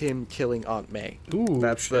ends with him killing Aunt May. Ooh,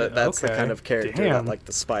 that's the kind of character that like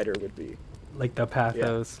the Spider would be. Like the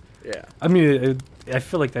pathos. Yeah. I mean, I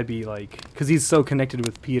feel like that'd be like, because he's so connected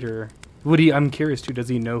with Peter. I'm curious too. Does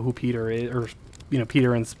he know who Peter is, or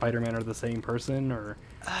Peter and Spider-Man are the same person, or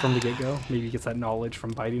from the get-go? Maybe he gets that knowledge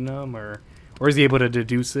from biting them, or is he able to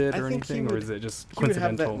deduce it or anything, or is it just coincidental?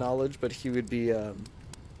 He would have that knowledge, but he would be.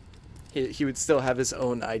 He would still have his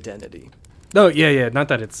own identity. No, yeah. Not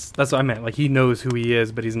that that's what I meant. Like, he knows who he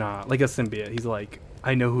is, but he's not. Like a symbiote. He's like,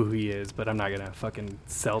 I know who he is, but I'm not going to fucking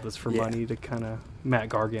sell this for money to kind of Matt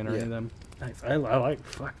Gargan or any of them. Nice. I like,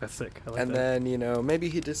 fuck, that's sick. I like and that. Then, maybe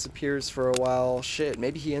he disappears for a while. Shit,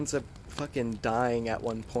 maybe he ends up fucking dying at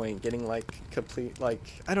one point, getting, like, complete,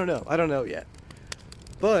 like, I don't know yet.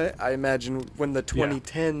 But I imagine when the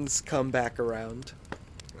 2010s come back around,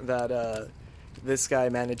 that, this guy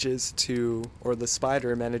manages to, or the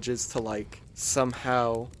Spider manages to, like,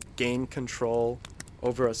 somehow gain control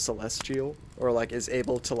over a Celestial, or, like, is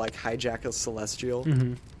able to, like, hijack a Celestial,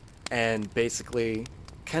 and basically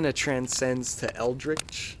kind of transcends to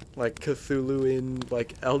Eldritch, like Cthulhuan,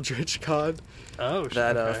 like, Eldritch God. Oh, shit.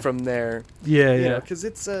 That, from there... Yeah. Because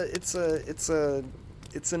it's an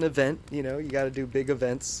event, you gotta do big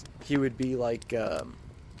events. He would be, like,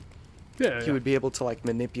 he would be able to, like,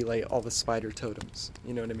 manipulate all the spider totems.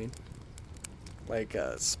 You know what I mean? Like,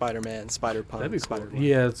 Spider-Man, Spider-Punk, That'd be cool. Spider-Man.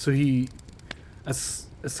 Yeah, so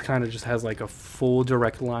it's kind of just has, like, a full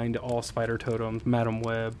direct line to all spider totems. Madam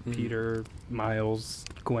Web, Peter, Miles,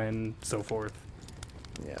 Gwen, so forth.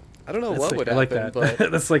 Yeah. I don't know what sick. would I happen, like that.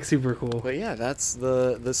 but... That's, like, super cool. But, yeah, that's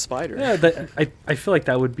the Spider. Yeah, I feel like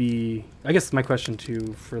that would be... I guess my question,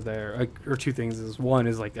 too, for there... or two things is, one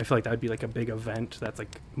is, like, I feel like that would be, like, a big event that's,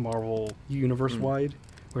 like, Marvel universe-wide,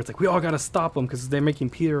 where it's like, we all gotta stop them because they're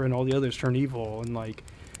making Peter and all the others turn evil, and, like,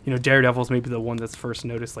 Daredevil's maybe the one that's first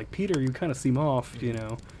noticed, like, Peter, you kind of seem off,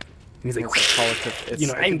 And he's like,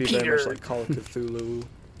 I'm Peter! Very much like Call of Cthulhu,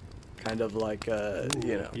 kind of like,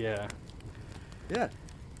 Yeah. Yeah.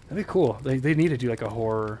 That'd be cool. They need to do, like, a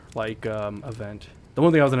horror, like, event. The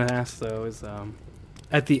one thing I was going to ask, though, is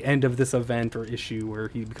at the end of this event or issue where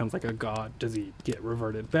he becomes, like, a god, does he get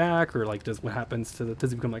reverted back? Or, like, what happens to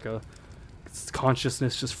does he become, like, a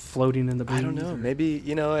consciousness just floating in the breeze? I don't know. Maybe,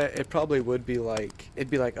 it probably would be, like... It'd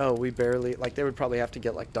be like, oh, we barely... Like, they would probably have to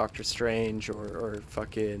get, like, Doctor Strange or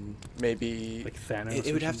fucking... Maybe... Like Thanos.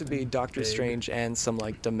 It would have to be Doctor Strange and some,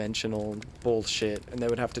 like, dimensional bullshit. And they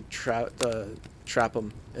would have to trap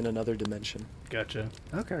him in another dimension. Gotcha.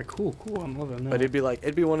 Okay, cool. I'm loving that. But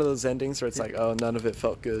it'd be one of those endings where it's like, oh, none of it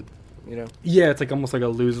felt good, you know? Yeah, it's like almost like a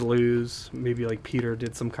lose-lose. Maybe like Peter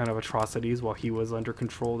did some kind of atrocities while he was under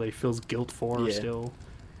control that he feels guilt for still.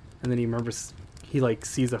 And then he remembers, he like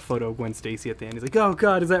sees a photo of Gwen Stacy at the end. He's like, oh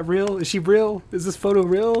God, is that real? Is she real? Is this photo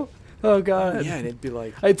real? Oh God. Yeah, and it'd be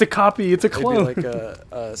like... It's a copy, it's a clone. It'd be like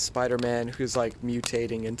a Spider-Man who's like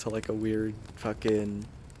mutating into like a weird fucking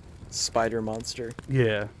spider monster.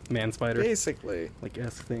 Yeah, man spider. Basically. Like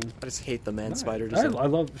S thing. I just hate the man spider I design.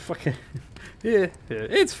 love fucking... yeah,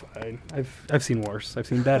 it's fine. I've seen worse. I've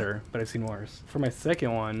seen better, but I've seen worse. For my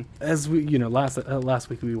second one, as we, last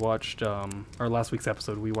week we watched, or last week's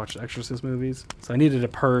episode, we watched Exorcist movies. So I needed to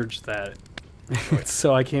purge that.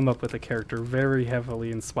 So I came up with a character very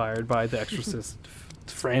heavily inspired by the Exorcist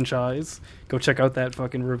franchise. Go check out that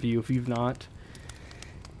fucking review if you've not.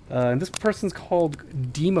 And this person's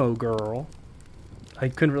called Demo Girl. I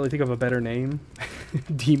couldn't really think of a better name.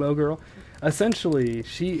 Demo Girl. Essentially,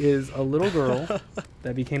 she is a little girl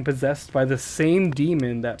that became possessed by the same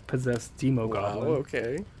demon that possessed Demo Goblin. Wow,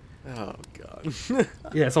 okay. Oh, God.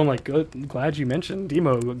 Yeah, so I'm like, glad you mentioned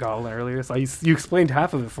Demo Goblin earlier. So you explained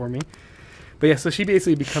half of it for me. But yeah, so she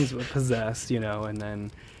basically becomes possessed, and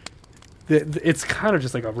then it's kind of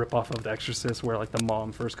just like a ripoff of The Exorcist, where like the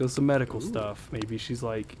mom first goes to medical stuff. Maybe she's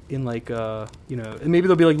like in like and maybe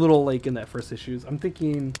there'll be like little like in that first issues. I'm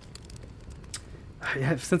thinking,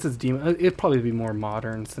 yeah, since it's Demo, it'd probably be more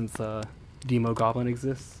modern since Demo Goblin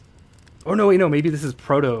exists. Oh no, wait, no, maybe this is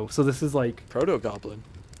Proto. So this is like Proto Goblin.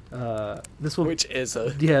 This will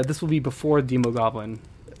this will be before Demo Goblin.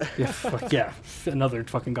 Yeah, another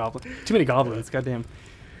fucking goblin. Too many goblins, goddamn.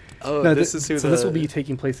 Oh, no, this is who. So this will be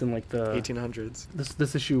taking place in like the 1800s.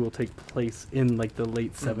 This issue will take place in like the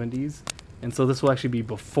late 70s, and so this will actually be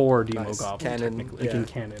before Demo Goblin, canon, technically, like in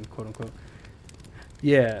canon, quote unquote.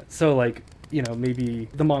 Yeah, so like maybe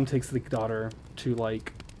the mom takes the daughter to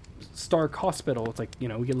like Stark Hospital. It's like we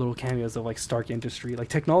get little cameos of like Stark Industry. Like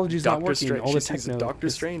technology's not working. All the techno. Doctor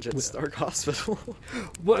Strange at Stark Hospital.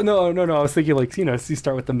 Well, no. I was thinking like you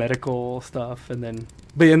start with the medical stuff, and then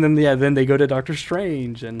then they go to Doctor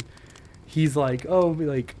Strange, and he's like,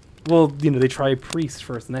 they try priest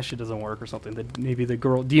first, and that shit doesn't work or something. That maybe the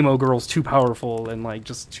Demo Girl's too powerful and like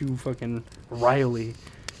just too fucking wily.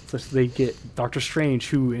 So they get Doctor Strange,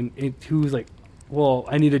 who's like, well,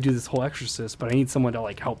 I need to do this whole exorcist, but I need someone to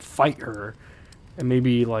like help fight her, and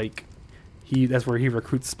maybe like that's where he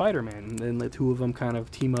recruits Spider-Man, and then the two of them kind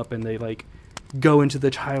of team up, and they like go into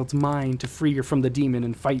the child's mind to free her from the demon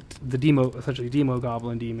and fight the Demo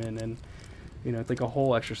Goblin demon, and it's like a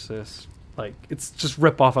whole exorcist. Like it's just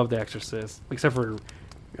rip off of the Exorcist, except for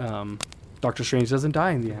Doctor Strange doesn't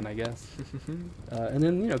die in the end, I guess. And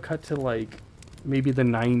then cut to like maybe the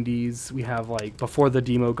 90s. We have like before the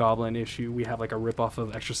Demo Goblin issue, we have like a ripoff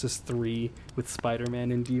of Exorcist 3 with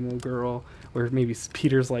Spider-Man and Demo Girl, where maybe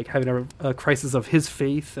Peter's like having a crisis of his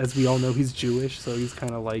faith. As we all know, he's Jewish, so he's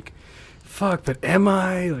kind of like, fuck, but am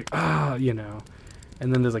I like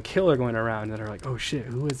and then there's a killer going around, and they're like, oh shit,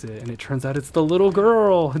 who is it? And it turns out it's the little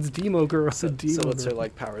girl. It's Demo Girl. So what's her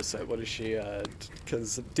like power set? What is she?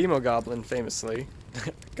 Because Demo Goblin famously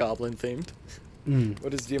goblin themed.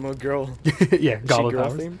 What is Demo Girl? Yeah, goblin girl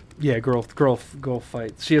powers. themed? Yeah, girl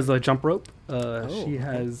fights. She has a jump rope. She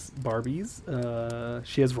has Barbies.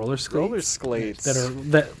 She has roller skates. Roller skates.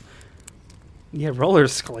 Roller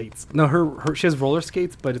skates. No, her she has roller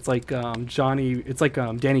skates, but it's like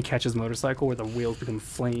Danny Ketch's motorcycle where the wheels become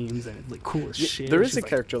flames and it's like cool as shit. There is She's a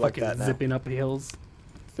character like that now. Zipping up hills.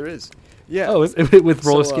 There is. Yeah. Oh, with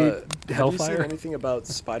roller skate Hellfire? Have you seen anything about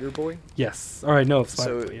Spider-Boy? Yes. All right, no,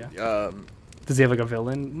 Spider-Boy, yeah. Does he have like a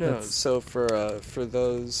villain? No. So for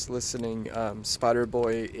those listening,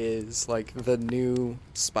 Spider-Boy is like the new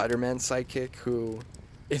Spider-Man sidekick who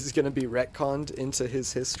is going to be retconned into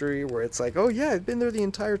his history, where it's like, oh yeah, I've been there the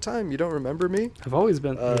entire time. You don't remember me? I've always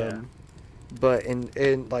been. Yeah. But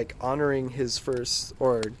in like honoring his first,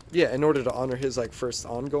 in order to honor his like first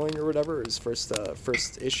ongoing or whatever, his first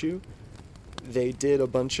issue, they did a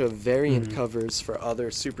bunch of variant covers for other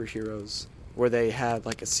superheroes where they had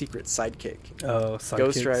like a secret sidekick. Oh, sidekicks.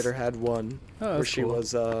 Ghost Rider had one where she cool.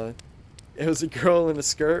 was it was a girl in a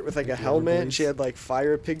skirt with like a helmet, and she had like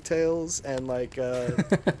fire pigtails and like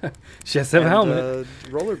she has to have a helmet.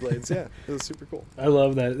 Rollerblades, yeah. It was super cool. I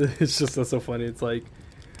love that. It's just so funny. It's like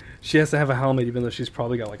she has to have a helmet even though she's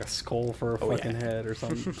probably got like a skull for a fucking head or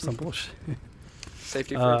some bullshit.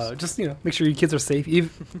 Safety first. Just make sure your kids are safe.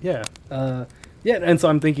 Yeah, and so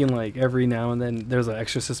I'm thinking like every now and then there's an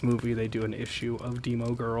Exorcist movie. They do an issue of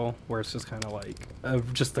Demo Girl where it's just kind of like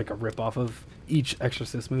just like a ripoff of each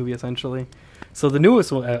Exorcist movie essentially. So the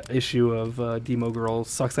newest issue of Demo Girl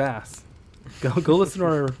sucks ass. Go listen to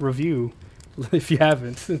our review if you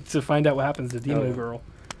haven't to find out what happens to Demo Girl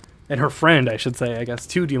and her friend. I should say, I guess,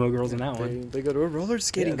 two Demo Girls in that one. They go to a roller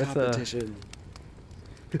skating competition.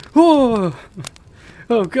 Oh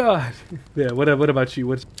God. Yeah. What about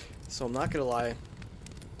you? So I'm not gonna lie.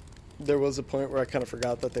 There was a point where I kind of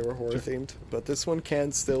forgot that they were horror themed, but this one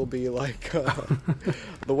can still be like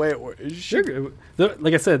the way it works. Sure.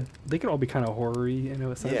 Like I said, they could all be kind of horror-y in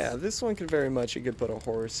a sense. Yeah, this one could very much, you could put a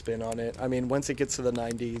horror spin on it. I mean, once it gets to the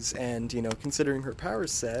 90s and, you know, considering her power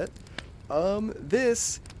set,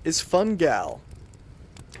 this is Fun Gal.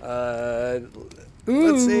 Let's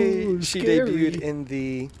say she debuted in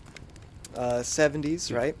the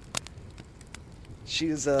 70s, right?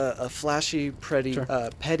 She's a flashy, pretty, sure.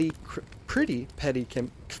 petty crabby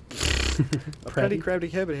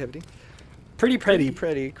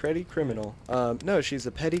criminal. No, she's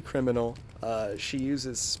a petty criminal. She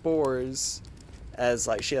uses spores as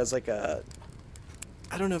like she has like a.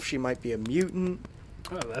 I don't know if she might be a mutant.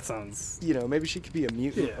 Oh, that sounds. You know, maybe she could be a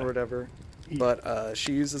mutant or whatever. Yeah. But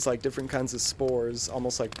she uses like different kinds of spores,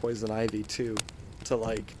 almost like poison ivy too, to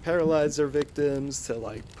like paralyze her victims, to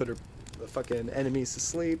like put her fucking enemies to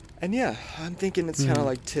sleep. And yeah, I'm thinking it's kind of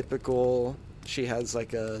like typical. She has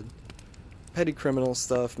like a petty criminal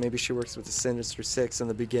stuff. Maybe she works with the Sinister Six in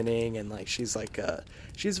the beginning, and like she's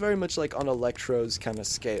very much like on Electro's kind of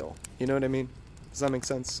scale. You know what I mean? Does that make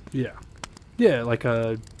sense? Yeah. Yeah, like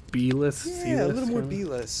a B-list. Yeah, C-list, a little more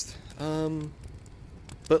B-list.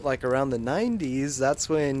 But like around the 90s, that's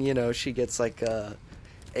when, you know, she gets like a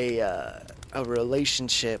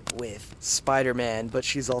relationship with Spider-Man, but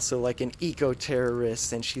she's also like an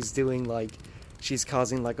eco-terrorist, and she's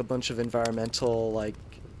causing like a bunch of environmental, like,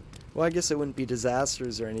 well, I guess it wouldn't be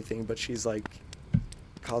disasters or anything, but she's like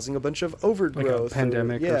causing a bunch of overgrowth, like a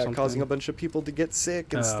pandemic, or something. Causing a bunch of people to get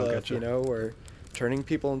sick and stuff, gotcha. You know, or turning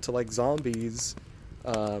people into like zombies.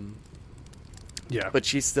 Yeah. But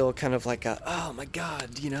she's still kind of like oh my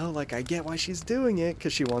god, you know, like I get why she's doing it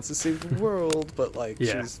because she wants to save the world, but like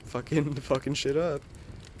she's fucking shit up.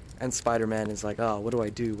 And Spider-Man is like, oh, what do I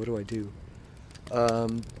do? What do I do?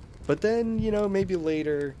 But then, you know, maybe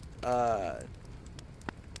later,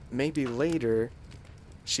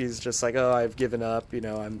 she's just like, oh, I've given up. You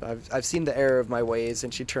know, I've seen the error of my ways,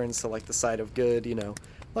 and she turns to like the side of good. You know,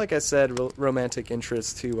 like I said, romantic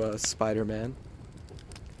interest to Spider-Man.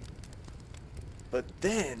 But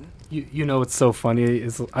then... You know what's so funny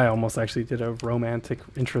is I almost actually did a romantic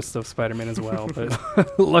interest of Spider-Man as well,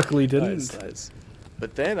 but luckily didn't. Nice.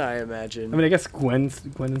 But then I imagine... I mean, I guess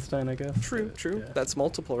Gwenstein, I guess. True. Yeah. That's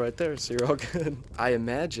multiple right there, so you're all good. I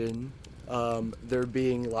imagine there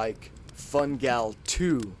being, like, Fun Gal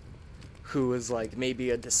 2, who is, like, maybe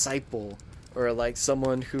a disciple, or, like,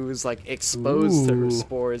 someone who is, like, exposed to her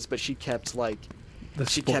spores, but she kept, like...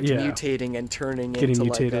 mutating and turning into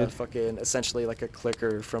like a fucking, essentially like a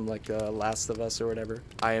clicker from like Last of Us or whatever.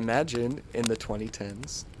 I imagine in the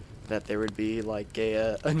 2010s that there would be like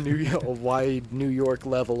a wide New York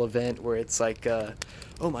level event where it's like,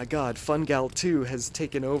 oh my god, Fun Gal 2 has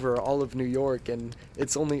taken over all of New York, and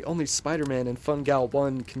it's only Spider-Man and Fun Gal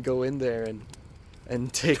 1 can go in there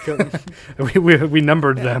and take them. we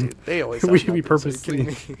numbered them. Dude, they always have we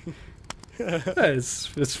purposely.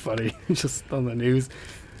 It's funny, just on the news.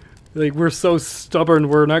 Like, we're so stubborn,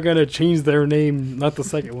 we're not gonna change their name, not the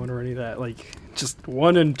second one or any of that. Like, just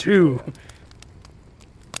 1 and 2.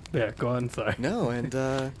 Yeah, go on. Sorry. No, and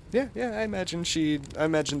yeah. I imagine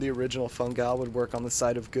the original Fun Gal would work on the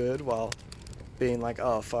side of good while being like,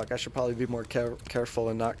 oh fuck, I should probably be more careful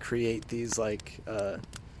and not create these like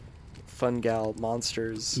Fun Gal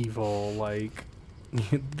monsters. Evil, like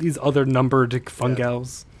these other numbered Fun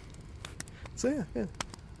Gals. So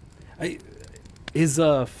yeah. Is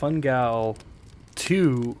Fun Gal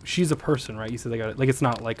 2? She's a person, right? You said they got it. Like, it's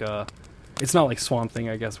not like Swamp Thing,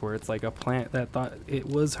 I guess, where it's like a plant that thought it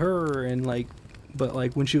was her, and like, but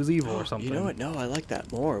like when she was evil or something. You know what? No, I like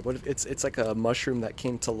that more. What if it's like a mushroom that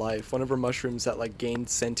came to life? One of her mushrooms that like gained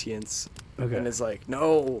sentience, and is like,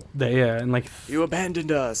 no, and like you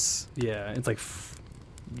abandoned us. Yeah, it's like.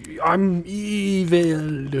 I'm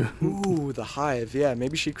evil. Ooh, the hive. Yeah,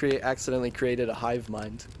 maybe she accidentally created a hive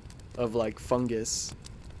mind of like fungus.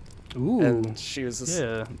 Ooh. And she was just...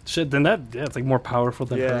 Yeah. Shit, then it's like more powerful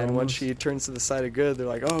than her. Yeah, and when she turns to the side of good, they're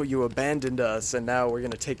like, oh, you abandoned us, and now we're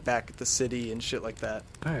going to take back the city and shit like that.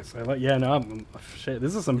 Nice. Shit,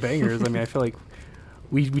 this is some bangers. I mean, I feel like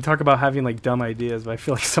we talk about having like dumb ideas, but I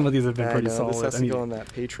feel like some of these have been I pretty know, solid. this has to go on that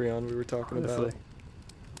Patreon we were talking about.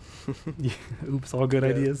 Yeah, oops, all good Yeah.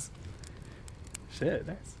 ideas. Shit,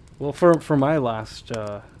 nice. Well, for my last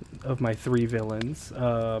of my 3 villains,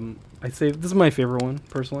 I'd say this is my favorite one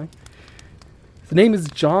personally. The name is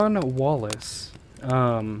John Wallace.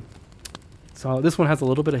 So this one has a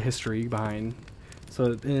little bit of history behind.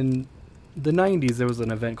 So in the 90s, there was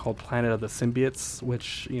an event called Planet of the Symbiotes,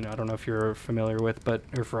 which, I don't know if you're familiar with, but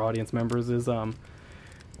or for audience members is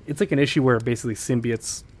it's like an issue where basically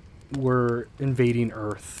symbiotes were invading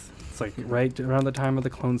Earth. It's like right around the time of the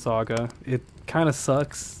Clone Saga. It kind of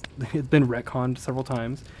sucks. It's been retconned several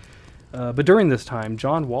times. But during this time,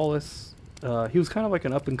 John Wallace, he was kind of like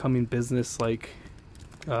an up-and-coming business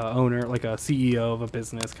owner, like a CEO of a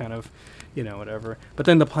business, kind of, whatever. But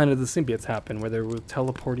then the Planet of the Symbiotes happened, where they were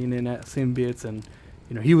teleporting in at symbiotes, and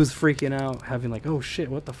he was freaking out, having like, oh shit,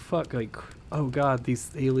 what the fuck, like, oh god,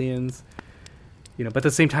 these aliens. But at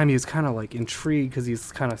the same time, he was kind of like intrigued because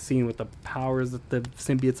he's kind of seeing what the powers that the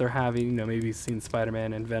symbiotes are having. Maybe he's seen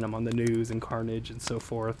Spider-Man and Venom on the news and Carnage and so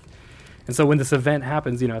forth. And so when this event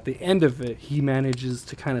happens, at the end of it, he manages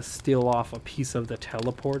to kind of steal off a piece of the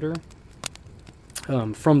teleporter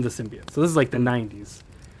from the symbiote. So this is like the 90s.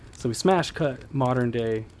 So we smash cut modern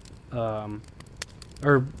day,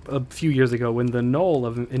 or a few years ago when the Null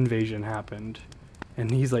invasion happened.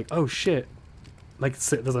 And he's like, oh shit. Like,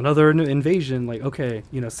 there's another invasion. Like, okay,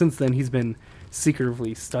 since then he's been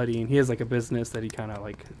secretively studying. He has like a business that he kind of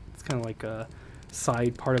like, it's kind of like a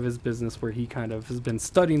side part of his business where he kind of has been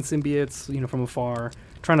studying symbiotes, from afar,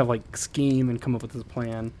 trying to like scheme and come up with his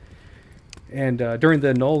plan. And during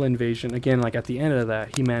the Null invasion, again, like at the end of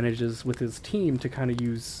that, he manages with his team to kind of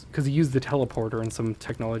use, because he used the teleporter and some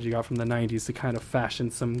technology he got from the 90s to kind of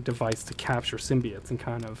fashion some device to capture symbiotes, and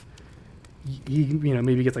kind of he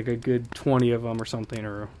maybe gets like a good 20 of them or something,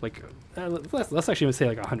 or like let's actually say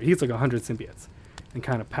like 100. He gets like 100 symbiotes and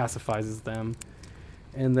kind of pacifies them,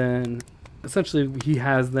 and then essentially he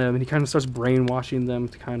has them and he kind of starts brainwashing them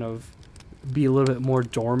to kind of be a little bit more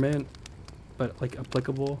dormant but like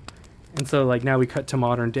applicable. And so like now we cut to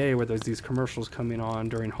modern day where there's these commercials coming on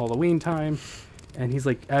during Halloween time, and he's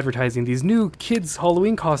like advertising these new kids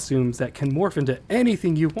Halloween costumes that can morph into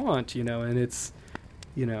anything you want, and it's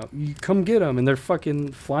you come get them, and they're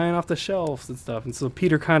fucking flying off the shelves and stuff. And so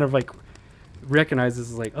Peter kind of like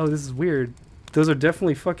recognizes like, oh, this is weird. Those are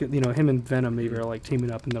definitely fucking, him and Venom maybe are like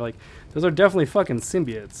teaming up, and they're like, those are definitely fucking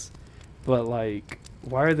symbiotes. But like,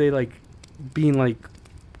 why are they like being like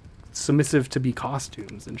submissive to be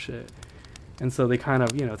costumes and shit? And so they kind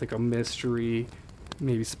of, it's like a mystery.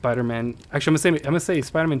 Maybe Spider-Man. Actually, I'm gonna say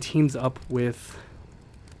Spider-Man teams up with,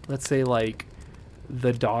 let's say like,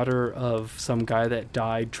 the daughter of some guy that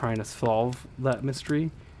died trying to solve that mystery.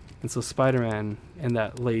 And so Spider-Man and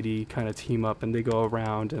that lady kind of team up, and they go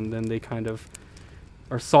around, and then they kind of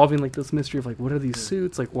are solving like this mystery of like, what are these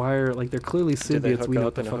suits? Like, why are like, they're clearly symbiotes. We know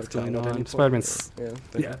what the fuck's going on. Spider-Man's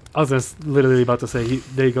yeah. I was just literally about to say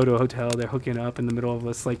they go to a hotel. They're hooking up in the middle of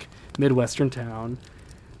this like Midwestern town.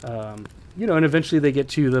 And eventually they get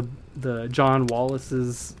to the John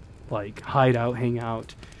Wallace's like hideout,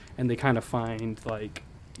 hangout. And they kind of find like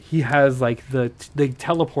he has like the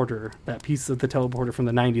teleporter, that piece of the teleporter from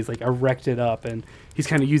the 90s, like erected up, and he's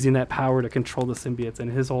kind of using that power to control the symbiotes.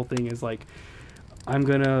 And his whole thing is like, I'm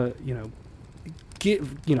gonna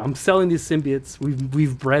I'm selling these symbiotes.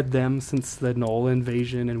 We've bred them since the Null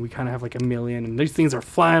invasion, and we kind of have like 1 million, and these things are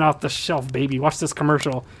flying off the shelf, baby. Watch this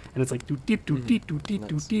commercial, and it's like doot deep doot deep doot deep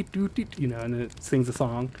doot deep doot deep, and it sings a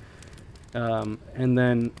song, and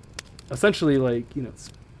then essentially like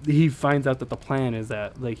he finds out that the plan is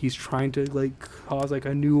that like he's trying to like cause like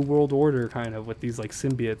a new world order kind of with these like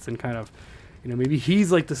symbiotes, and kind of maybe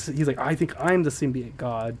he's like I think I'm the symbiote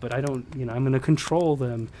god, but I don't I'm gonna control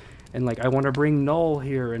them, and like I want to bring Null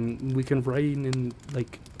here, and we can reign in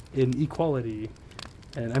like in equality.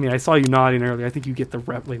 And I mean, I saw you nodding earlier. I think you get the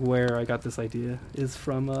rep, like where I got this idea is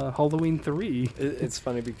from Halloween 3. It's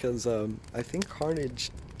funny because I think Carnage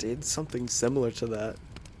did something similar to that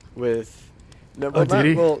with. No, but did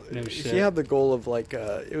he? Well, No he had the goal of like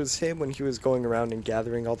it was him when he was going around and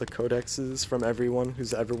gathering all the codexes from everyone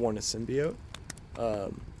who's ever worn a symbiote.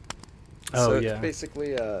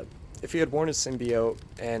 Basically, if you had worn a symbiote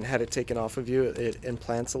and had it taken off of you, it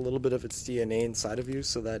implants a little bit of its DNA inside of you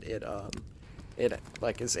so that it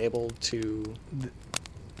like is able to.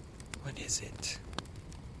 What is it?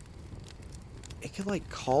 It could like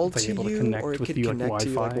call it's, like, to you, or it could connect to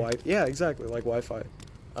you like Wi-Fi. Yeah, exactly, like Wi-Fi.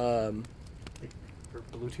 Or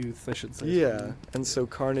Bluetooth, I should say. Yeah, and so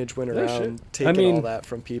Carnage went around taking all that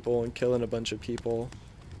from people and killing a bunch of people.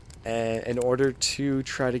 in order to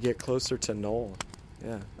try to get closer to Null.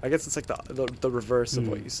 Yeah, I guess it's like the reverse of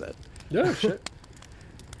what you said. Yeah, shit.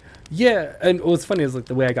 Yeah, and what's funny is like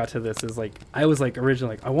the way I got to this is like I was like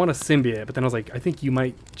originally like I want a symbiote, but then I was like I think you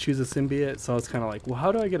might choose a symbiote, so I was kind of like, well,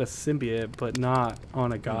 how do I get a symbiote but not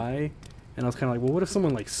on a guy? And I was kind of like, well, what if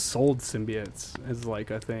someone like sold symbiotes as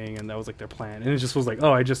like a thing, and that was like their plan, and it just was like,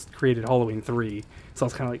 oh, I just created Halloween 3, so I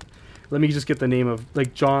was kind of like, let me just get the name of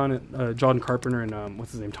like John Carpenter and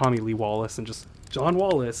what's his name, Tommy Lee Wallace, and just John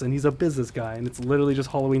Wallace, and he's a business guy, and it's literally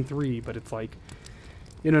just Halloween 3, but it's like.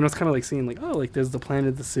 And it's kind of like seeing, like, oh, like, there's the planet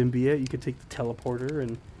of the symbiote. You could take the teleporter,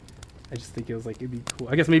 and I just think it was, like, it'd be cool.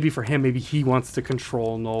 I guess maybe for him, maybe he wants to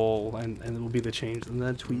control Null, and it will be the change and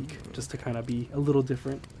then tweak, just to kind of be a little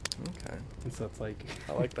different. Okay. And so it's like...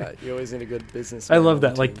 I like that. You always need a good business. I love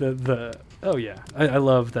that, like, oh, yeah. I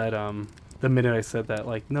love that, the minute I said that,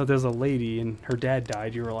 like, no, there's a lady, and her dad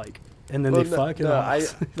died, you were like, and then they fuck, and I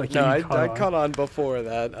caught on before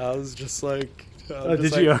that. I was just like...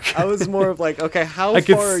 did you? Okay. I was more of like, okay, how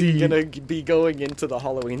far are you gonna be going into the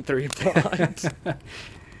Halloween 3 plot?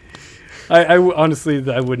 I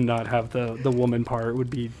honestly, I would not have the woman part.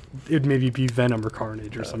 It'd maybe be Venom or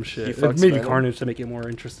Carnage or some shit. Maybe Venom? Carnage to make it more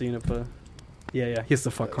interesting. He has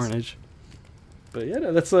to fuck Carnage. But yeah,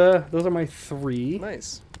 no, that's those are my 3.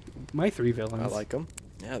 Nice. My 3 villains. I like them.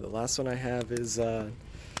 Yeah, the last one I have is.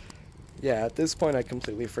 Yeah, at this point I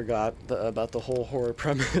completely forgot about the whole horror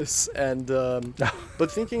premise, and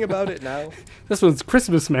but thinking about it now, this one's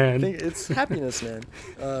Christmas Man. It's Happiness Man.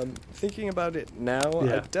 Thinking about it now,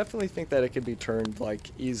 I definitely think that it could be turned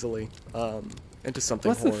like easily into something.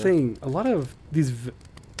 What's the thing? I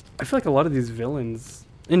feel like a lot of these villains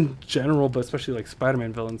in general, but especially like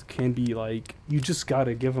Spider-Man villains, can be like you just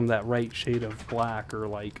gotta give them that right shade of black, or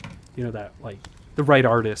like that like the right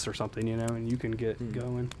artist or something, and you can get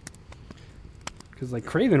going. Because like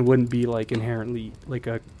Kraven wouldn't be like inherently like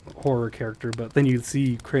a horror character, but then you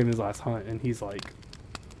see Kraven's Last Hunt, and he's like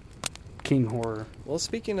king horror. Well,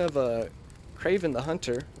 speaking of Kraven the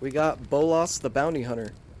Hunter, we got Bolas the Bounty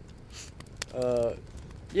Hunter.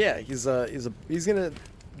 Yeah, he's gonna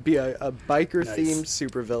be a biker themed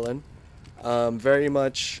supervillain. Very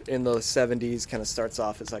much in the 70s. Kind of starts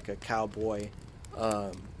off as like a cowboy.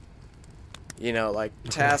 Like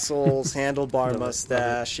tassels, handlebar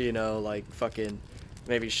mustache. Like fucking.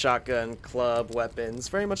 Maybe shotgun, club, weapons.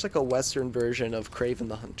 Very much like a Western version of Kraven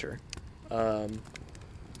the Hunter.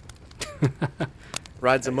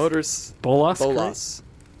 Rides a Bolas.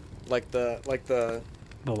 Like the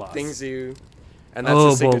Bolas. Things you... And that's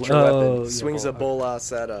his signature weapon. Swings a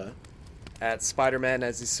Bolas at Spider-Man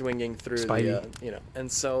as he's swinging through Spidey.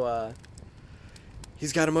 And so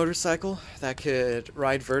he's got a motorcycle that could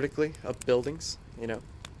ride vertically up buildings,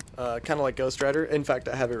 kind of like Ghost Rider. In fact,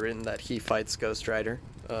 I have it written that he fights Ghost Rider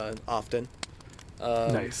often.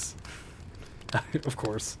 Nice. Of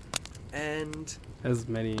course. And... as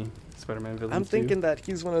many Spider-Man villains I'm thinking that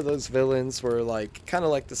he's one of those villains where, like, kind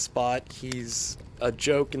of like the Spot, he's a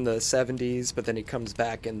joke in the 70s, but then he comes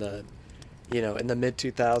back in the, in the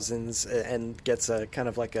mid-2000s and gets a kind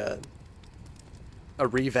of like a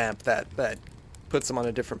revamp that puts him on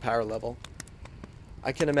a different power level.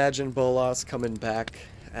 I can imagine Bolas coming back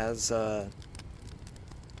as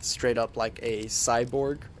straight up like a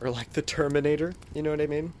cyborg or like the Terminator, you know what I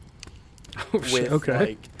mean? Oh, shit. Okay.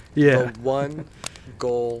 Like, the one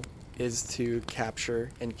goal is to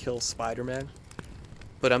capture and kill Spider-Man.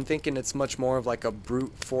 But I'm thinking it's much more of like a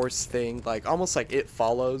brute force thing, like almost like It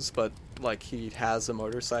Follows, but like he has a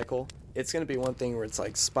motorcycle. It's going to be one thing where it's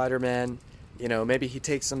like Spider-Man, maybe he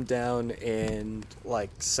takes him down in like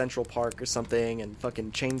Central Park or something and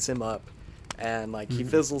fucking chains him up. And like he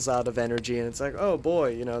fizzles out of energy, and it's like, oh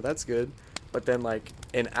boy, that's good. But then like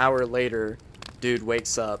an hour later, dude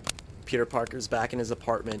wakes up, Peter Parker's back in his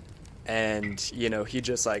apartment, and he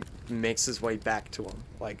just like makes his way back to him,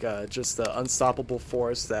 like just the unstoppable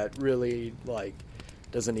force that really like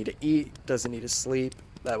doesn't need to eat, doesn't need to sleep,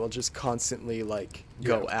 that will just constantly like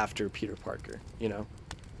go after Peter Parker.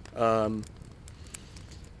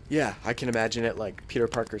 Yeah, I can imagine it like Peter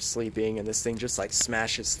Parker sleeping and this thing just like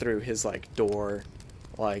smashes through his like door,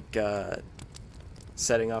 like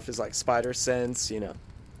setting off his like spider sense,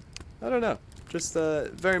 I don't know. Just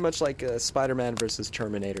very much like a Spider-Man versus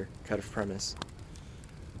Terminator kind of premise.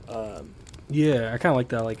 Yeah, I kind of like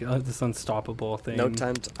that, like this unstoppable thing. No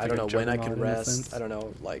time to, I don't know when I can rest. I don't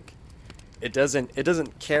know, like it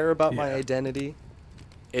doesn't care about my identity.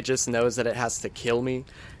 It just knows that it has to kill me.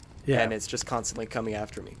 Yeah. And it's just constantly coming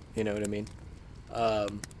after me. You know what I mean?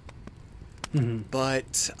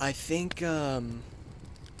 But I think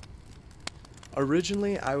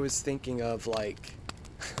originally I was thinking of like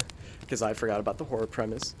because I forgot about the horror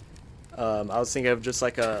premise. I was thinking of just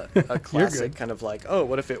like a classic kind of like, oh,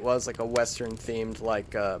 what if it was like a Western themed,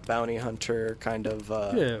 like bounty hunter kind of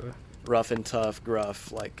rough and tough,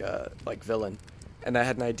 gruff, like villain. And I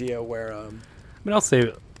had an idea where... I mean, I'll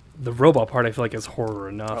say the robot part I feel like is horror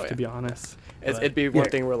enough, to be honest. It'd be one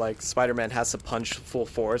thing where like Spider-Man has to punch full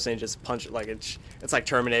force and he just punch like it's like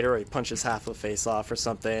Terminator, where he punches half the face off or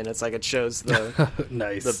something. It's like it shows the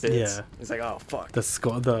nice the bits. Yeah. It's like, oh fuck, the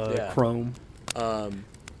skull, the chrome.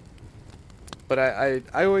 But I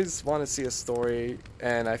always want to see a story,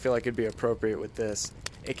 and I feel like it'd be appropriate with this.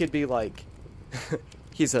 It could be like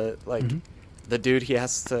he's a like the dude, he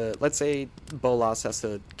has to, let's say Bolas has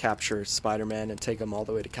to capture Spider-Man and take him all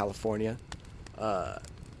the way to California.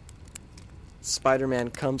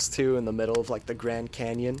 Spider-Man comes to in the middle of like the Grand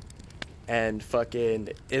Canyon, and fucking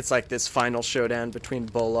it's like this final showdown between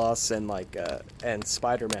Bolas and like and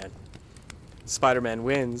Spider-Man. Spider-Man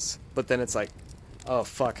wins, but then it's like, oh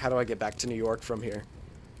fuck, how do I get back to New York from here?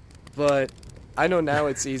 But I know now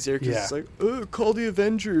it's easier because it's like, oh, call the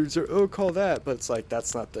Avengers, or oh, call that. But it's like,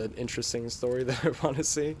 that's not the interesting story that I want to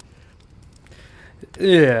see.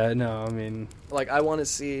 Yeah, no, I mean, like, I want to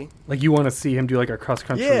see, like, you want to see him do like a cross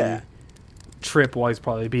country trip while he's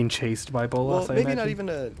probably being chased by Bolas. Well, maybe not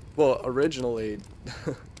even originally.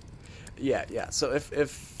 yeah. So if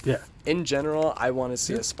in general, I want to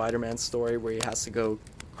see a Spider-Man story where he has to go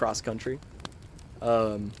cross country.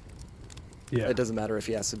 It doesn't matter if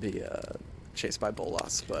he has to be chased by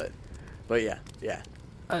Bolas, but yeah.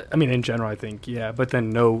 I mean, in general, I think, but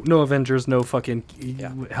then no Avengers, no fucking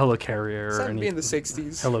helicarrier or anything. Be in the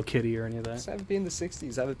 60s. Hello Kitty or any of that. Just have it be in the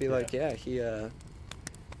 60s. Have it be like, he...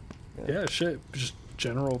 shit. Just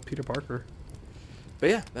general Peter Parker. But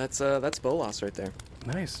yeah, that's Bolas right there.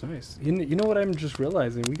 Nice. You know what I'm just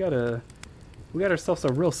realizing? We got ourselves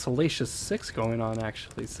a real Salacious Six going on,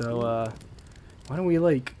 actually. So, why don't we,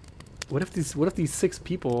 like... What if these six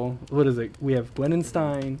people... What is it? We have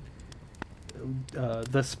Gwenenstein...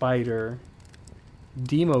 the Spider,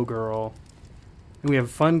 Demo Girl, and we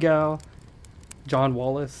have Fun Gal, John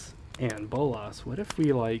Wallace, and Bolas. What if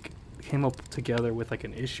we like came up together with like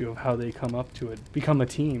an issue of how they become a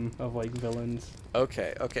team of like villains?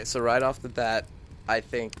 Okay. So right off the bat, I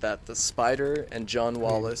think that the Spider and John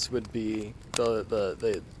Wallace would be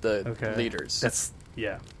the leaders. That's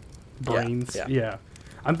brains. Yeah.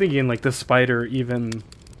 I'm thinking like the Spider even.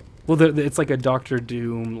 Well, it's like a Doctor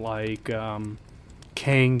Doom, like,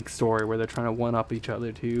 Kang story where they're trying to one-up each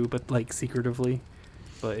other, too, but, like, secretively.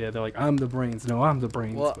 But, yeah, they're like, I'm the brains. No, I'm the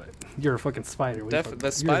brains, but you're a fucking spider.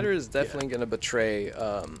 The Spider is definitely going to betray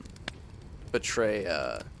the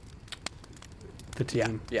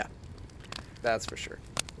team. Yeah. That's for sure.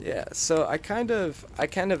 Yeah, so I kind of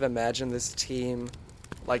imagine this team,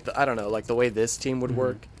 like, the way this team would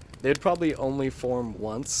work. They'd probably only form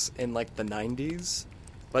once in, like, the 90s.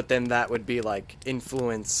 But then that would be, like,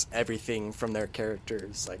 influence everything from their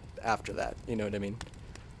characters, like, after that. You know what I mean?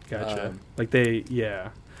 Gotcha.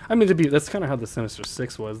 I mean, that's kind of how the Sinister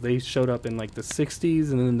Six was. They showed up in, like, the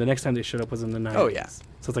 60s, and then the next time they showed up was in the 90s. Oh, yeah.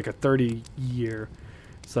 So it's, like, a 30-year.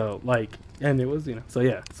 So, like, and it was, So,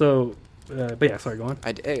 yeah. So, but, yeah, sorry, go on.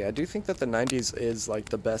 I do think that the 90s is, like,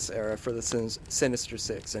 the best era for the Sinister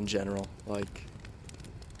Six in general. Like,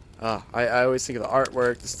 I always think of the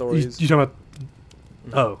artwork, the stories. You talking about...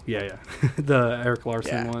 Oh, yeah. The Eric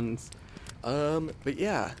Larson ones. But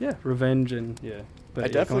yeah. Yeah, Revenge and, But I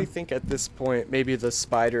definitely think at this point, maybe the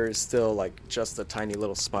Spider is still, like, just a tiny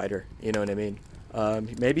little spider. You know what I mean?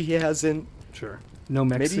 Maybe he hasn't... Sure. No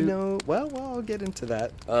mech suit? Maybe no... Well, I'll get into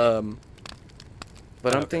that.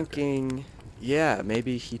 But I'm thinking,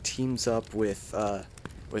 maybe he teams up with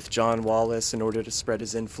John Wallace in order to spread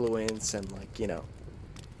his influence and, like,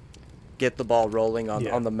 get the ball rolling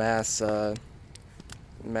on the mass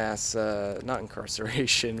not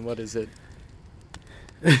incarceration, what is it,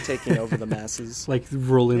 taking over the masses, like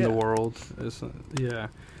ruling the world.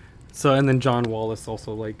 So, and then John Wallace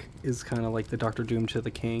also like is kind of like the Doctor Doom to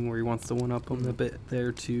the King, where he wants to one up him a bit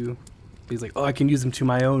there too. But he's like, I can use him to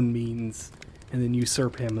my own means and then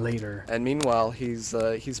usurp him later. And meanwhile he's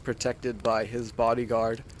protected by his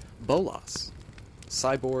bodyguard Bolas,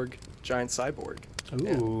 giant cyborg.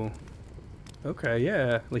 Ooh.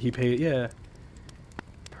 Okay, like he paid.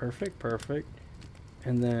 Perfect.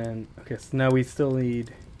 And then, so now we still need...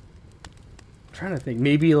 I'm trying to think.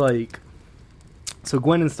 Maybe, like... So,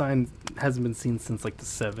 Gwenenstein hasn't been seen since, like, the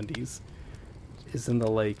 70s. Is in the,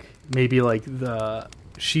 like... Maybe, like,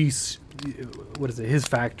 she's... What is it? His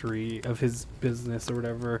factory of his business or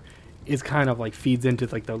whatever is kind of, like, feeds into,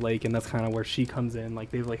 like, the lake, and that's kind of where she comes in. Like,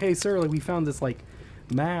 they're like, hey, sir, like, we found this, like,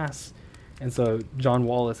 mass... And so John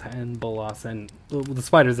Wallace and Bolas and well, the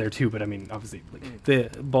Spider's there too, but I mean obviously like, the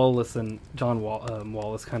Bolas and John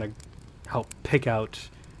Wallace kind of help pick out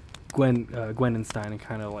Gwenenstein and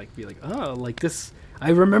kind of like be like, oh, like this. I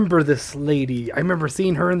remember this lady. I remember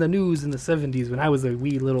seeing her in the news in the 70s when I was a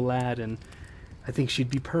wee little lad, and I think she'd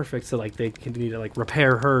be perfect. So like they continue to like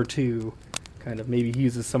repair her too. Kind of maybe he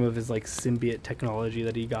uses some of his like symbiote technology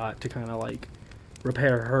that he got to kind of like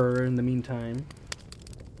repair her in the meantime.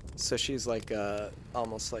 So she's like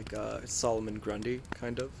almost like Solomon Grundy,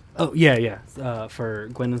 kind of. Oh yeah. For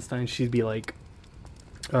Gwenenstein, she'd be like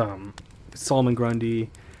Solomon Grundy.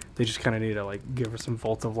 They just kind of need to like give her some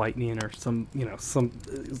volts of lightning or some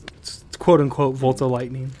quote unquote volts of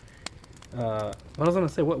lightning. What I was gonna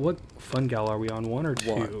say, what fun gal are we on? 1 or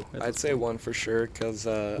 2? One. I'd say 1 for sure, because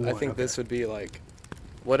I think this would be like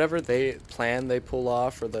whatever they pull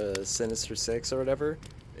off for the Sinister Six or whatever.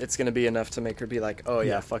 It's gonna be enough to make her be like, oh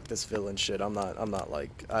yeah, fuck this villain shit. I'm not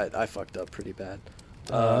like I fucked up pretty bad.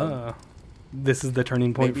 This is the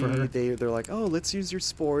turning point for her. They're like, oh, let's use your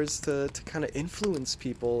spores to kind of influence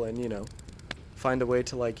people and, you know, find a way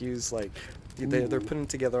to, like, use, like, they're putting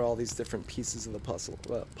together all these different pieces of the puzzle.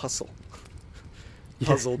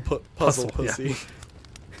 Puzzle pussy.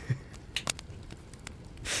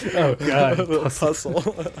 Oh, God. Puzzle.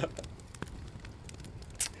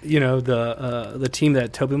 You know, the team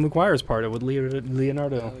that Tobey Maguire is part of with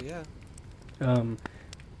Leonardo. Oh, yeah.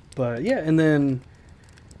 But, yeah, and then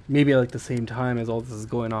maybe at like the same time as all this is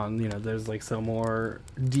going on, you know, there's like some more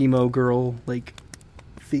Demo girl like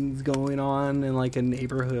things going on in like a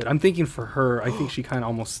neighborhood. I'm thinking for her, I think she kind of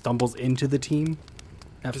almost stumbles into the team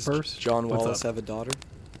at Does first. John Wallace have a daughter?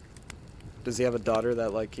 Does he have a daughter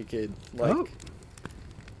that like he could like?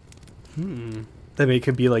 That may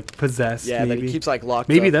could be like possessed. Yeah, maybe. that he keeps like locked.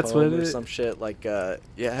 Maybe up that's what or it is. Some shit like.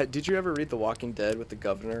 Yeah. Did you ever read The Walking Dead with the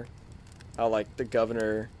governor? How like the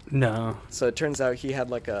governor. No. So it turns out he had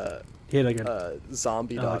like a. He had like a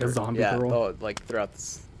zombie daughter. like a zombie girl. Oh, like throughout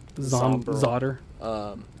this. Zodder.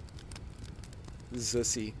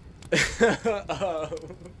 Zussy.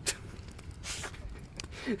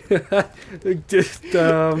 Just, I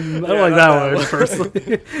don't like that one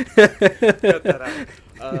personally. Cut that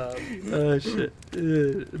out. Oh shit!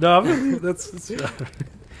 No, that's it's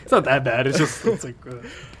not that bad. It's just it's like.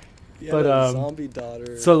 Yeah, but zombie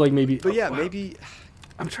daughter. So like maybe. But yeah, wow. maybe.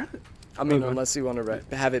 I'm trying to. I mean, unless you want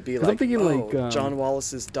to have it be like, I'm thinking like John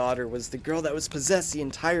Wallace's daughter was the girl that was possessed the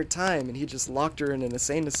entire time, and he just locked her in an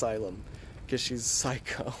insane asylum because she's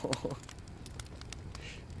psycho.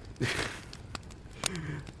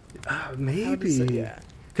 Maybe. Yeah.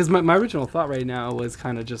 Because my original thought right now was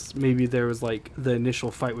kind of just maybe there was like the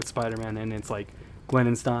initial fight with Spider-Man, and it's like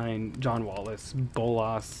Gwenenstein, John Wallace,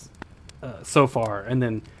 Bolas, so far, and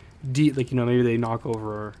then like you know maybe they knock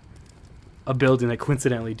over a building that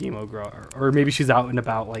coincidentally Demo girl, or maybe she's out and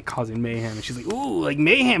about like causing mayhem, and she's like, ooh, like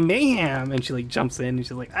mayhem, and she like jumps in and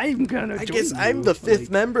she's like, I'm gonna. I join guess you. I'm the 5th like,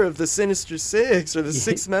 member of the Sinister Six, or the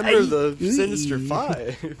 6th member of the Sinister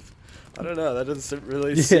Five. I don't know. That doesn't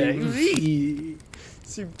really seem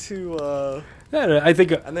too. I don't know, I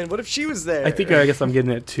think. And then what if she was there? I guess I'm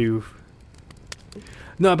getting it too.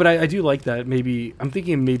 No, but I do like that. Maybe I'm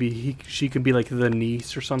thinking maybe she could be like the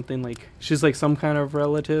niece or something. Like she's like some kind of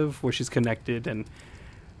relative where she's connected, and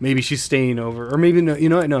maybe she's staying over, or maybe no. You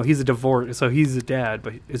know what? No, he's a divorce. So he's a dad,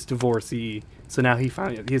 but it's divorcee. So now he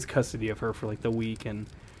has custody of her for like the week, and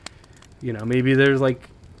you know maybe there's like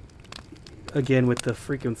again with the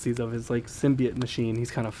frequencies of his like symbiote machine,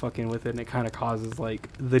 he's kind of fucking with it, and it kind of causes like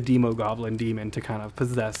the Demo Goblin demon to kind of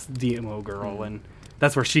possess Demo Girl, and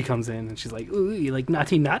that's where she comes in, and she's like, ooh, you like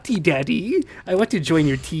naughty daddy, I want to join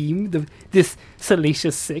your team, this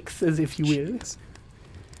Salacious Six, as if you will.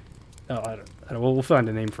 Oh, I don't we'll find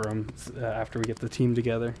a name for him after we get the team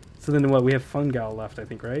together. So then what, we have Fungal left, I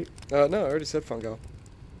think, right? No, I already said Fungal.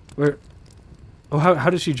 How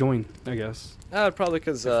does she join, I guess? Probably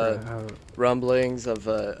because rumblings of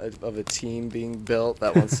a team being built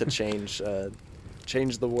that wants to change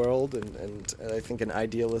the world, and I think an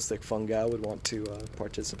idealistic Fungal would want to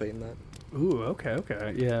participate in that. Ooh,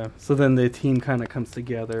 okay, yeah. So then the team kind of comes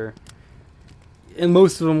together, and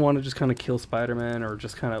most of them want to just kind of kill Spider-Man, or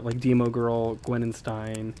just kind of like Demo Girl,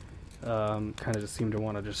 Gwenenstein, kind of just seem to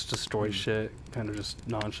want to just destroy shit, kind of just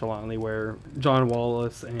nonchalantly, where John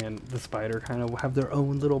Wallace and the Spider kind of have their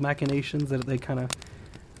own little machinations that they kind of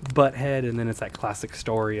butt head, and then it's that classic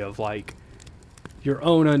story of like, your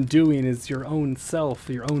own undoing is your own self,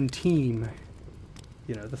 your own team.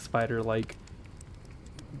 You know, the Spider like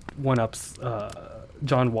one-ups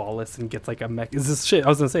John Wallace and gets like a mech. Is this shit? I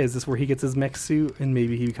was gonna say, is this where he gets his mech suit and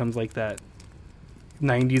maybe he becomes like that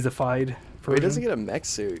 90s-ified Well, he doesn't get a mech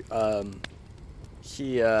suit. I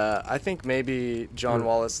think maybe John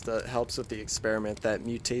Wallace helps with the experiment that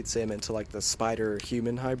mutates him into like the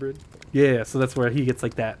spider-human hybrid. Yeah, so that's where he gets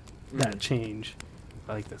like that change.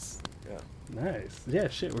 I like this. Yeah. Nice. Yeah,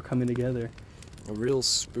 shit, we're coming together. A real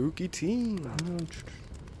spooky team.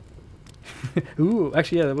 Ooh,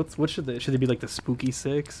 actually, yeah. What should they be like? The Spooky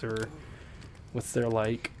Six, or what's their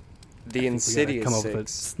like? The Insidious come up Six. with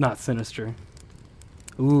it's not Sinister.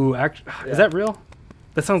 Ooh, is that real?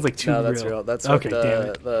 That sounds like too real. No, that's real. That's okay. What Damn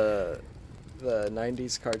it. the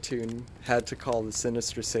 '90s cartoon had to call the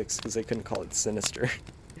Sinister Six because they couldn't call it Sinister.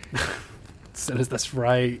 That's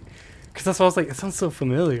right. Because that's what I was like. It sounds so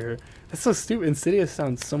familiar. That's so stupid. Insidious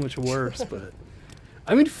sounds so much worse, but.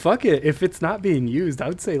 I mean, fuck it. If it's not being used, I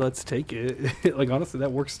would say let's take it. Like, honestly,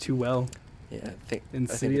 that works too well. Yeah, I think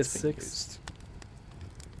Insidious it's being 6. used.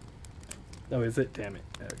 Oh, is it? Damn it.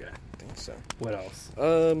 Okay. I think so. What else?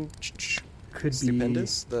 Could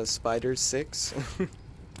Stupendous, the Spider 6.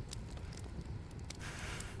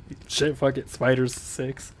 Shit, fuck it. Spider's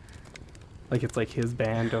 6. Like, it's like his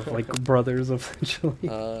band of, like, brothers, essentially.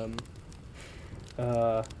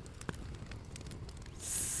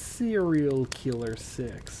 Serial Killer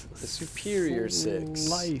 6. The Superior 6.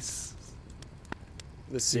 Slice.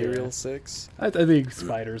 The Serial 6. I think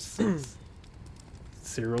Spider's 6.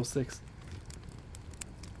 Serial 6.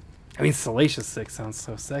 I mean, Salacious 6 sounds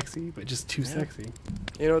so sexy, but just too sexy.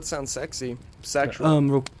 You know what sounds sexy?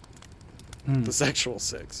 Sexual. The Sexual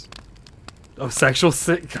 6. Oh, Sexual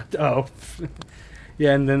 6? Oh.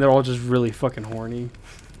 Yeah, and then they're all just really fucking horny.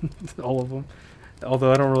 All of them.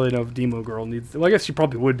 Although I don't really know if Demo Girl needs... Well, I guess she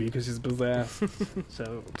probably would be because she's bizarre.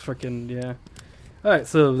 So, fucking, yeah. Alright,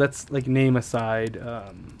 so that's, like, name aside.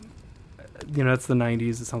 You know, it's the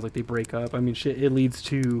 90s. It sounds like they break up. I mean, shit, it leads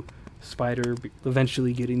to Spider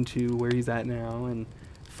eventually getting to where he's at now. And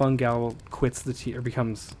Fungal quits the team, or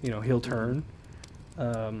becomes, you know, he'll turn.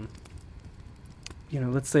 You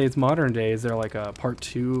know, let's say it's modern day. Is there, like, a part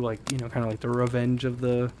 2, like, you know, kind of like the revenge of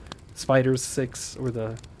the Spider's 6 or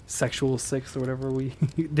the... Sexual 6 or whatever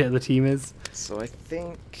the team is. So I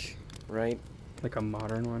think, right? Like a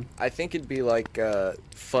modern one. I think it'd be like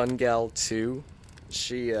Fun Gal 2.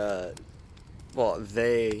 She,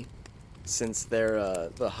 since they're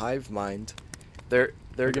the hive mind, they're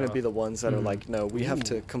gonna be the ones that are like, no, we have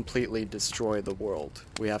to completely destroy the world.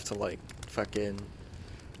 We have to like fucking.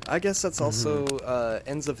 I guess that's also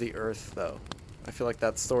Ends of the Earth though. I feel like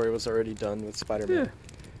that story was already done with Spider-Man. Yeah.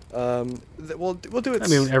 We'll do it. I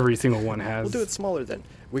mean, every single one has. We'll do it smaller then.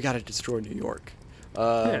 We gotta destroy New York.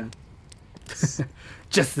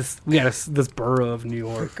 Just this. We got this borough of New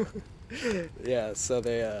York. Yeah. So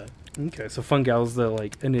they. Okay, so Fungal's the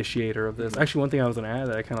like initiator of this. Actually, one thing I was gonna add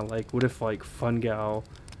that I kind of like. What if like Fungal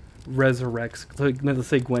resurrects? Like, let's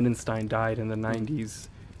say Gwendenstein died in the '90s.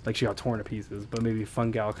 Like she got torn to pieces, but maybe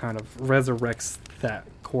Fungal kind of resurrects that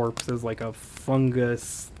corpse as like a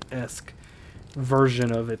fungus-esque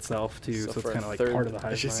version of itself too, so it's kind of like part of the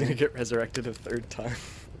hive. She's gonna get resurrected a third time.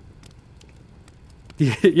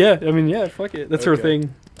 Yeah, I mean, yeah, fuck it, that's her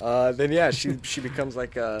thing. Then yeah, she becomes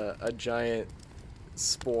like a giant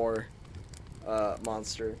spore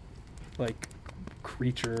monster, like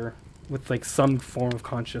creature with like some form of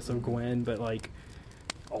conscious of Gwen, but like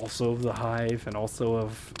also of the hive and also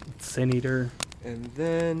of Sin Eater. And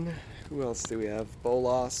then who else do we have?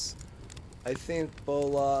 Bolas. I think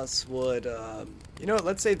Bolas would, you know what,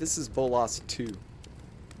 let's say this is Bolas 2.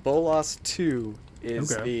 Bolas 2 is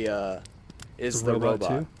the robot.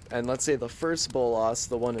 Too? And let's say the first Bolas,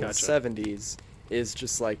 the one in the 70s, is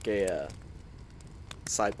just like a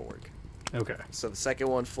cyborg. Okay. So the second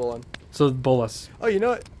one, full on. So Bolas. Oh, you know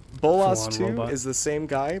what? Bolas 2 robot. Is the same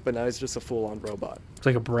guy, but now he's just a full-on robot. It's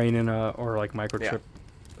like a brain in a, or like microchip. Yeah.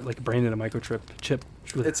 Like a brain in a microchip chip.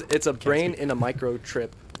 It's a brain in a microchip,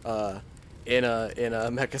 in a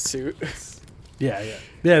mecha suit. Yeah.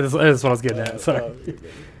 That's what I was getting at. Sorry.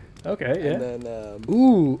 Okay. Yeah. And then.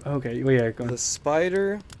 Ooh. Okay. Well, yeah. Go on. The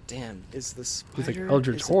Spider. Damn. Is the Spider? He's like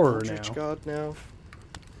Eldritch Horror Eldritch now. God now.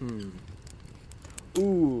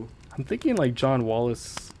 Ooh. I'm thinking like John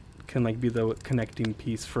Wallace can like be the connecting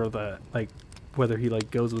piece for the like whether he like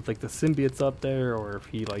goes with like the symbiotes up there or if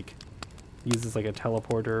he like uses like a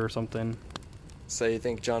teleporter or something. So you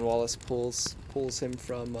think John Wallace pulls him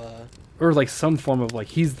from or like some form of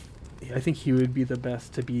like I think he would be the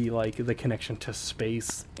best to be like the connection to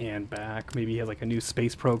space and back. Maybe he has like a new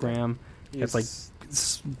space program that's like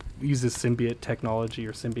uses symbiote technology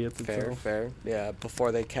or symbiotes itself. Fair. Yeah,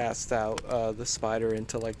 before they cast out the spider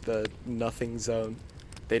into like the nothing zone,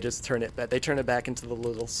 they just turn it back into the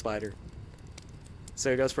little spider.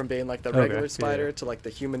 So he goes from being like the Okay, regular yeah, spider yeah. to like the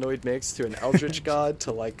humanoid mix to an eldritch god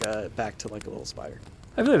to like back to like a little spider.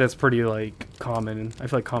 I feel like that's pretty like common. I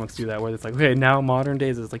feel like comics do that where it's like, okay, now modern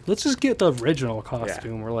days it's like let's just get the original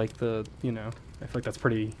costume or like the I feel like that's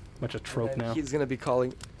pretty much a trope now. He's gonna be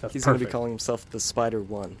calling. That's He's gonna be perfect. calling himself the Spider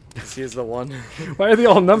One. He is the one. Why are they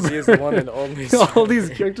all numbered? He is the one and only. All these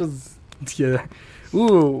Spider. characters. Yeah.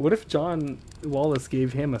 Ooh, what if John Wallace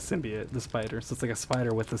gave him a symbiote, the spider? So it's like a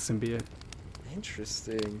spider with a symbiote.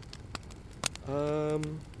 Interesting. Ooh.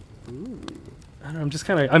 I don't know. I'm just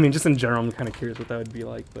kind of. I mean, just in general, I'm kind of curious what that would be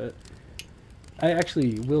like. But I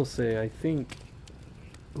actually will say, I think.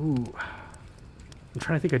 Ooh. I'm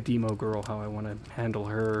trying to think of Demo Girl, how I want to handle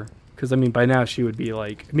her. Because, I mean, by now she would be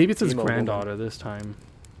like. Maybe it's his Demo granddaughter this time.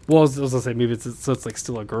 Well, I was going to say, maybe it's like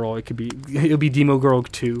still a girl. It could be. It'll be Demo Girl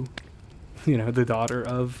 2. You know, the daughter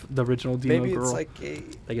of the original Demo Maybe Girl. it's like a.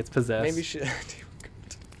 That gets possessed. Maybe she.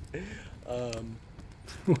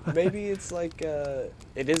 Maybe it's like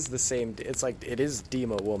it is the same. It's like it is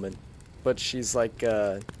Demo Woman, but she's like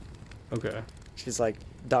Okay. she's like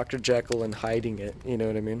Dr. Jekyll and hiding it. You know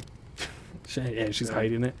what I mean? Yeah, she's Yeah.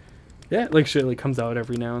 hiding it. Yeah, like shit like comes out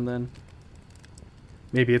every now and then.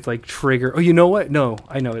 Maybe it's like Trigger. Oh, you know what? No,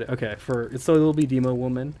 I know it. Okay, so it'll be Demo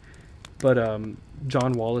Woman, but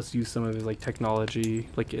John Wallace used some of his like technology,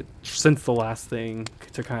 like it since the last thing,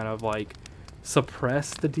 to kind of like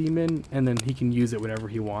suppress the demon, and then he can use it whenever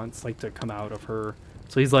he wants, like to come out of her.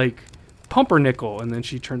 So he's like pumpernickel, and then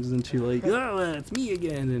she turns into like, oh, it's me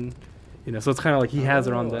again, and so it's kind of like he has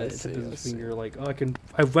her on the I tip of his see. finger, like, oh,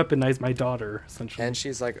 I've weaponized my daughter essentially, And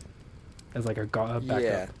she's like, as like a backup.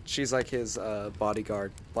 yeah, she's like his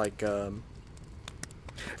bodyguard, like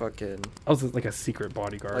fucking Also like a secret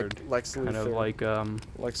bodyguard, like Lex Luthor. kind of like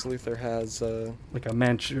Lex Luthor has like a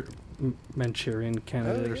Manchurian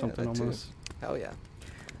candidate or yeah, something that too. almost. hell yeah.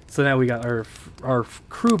 So now we got our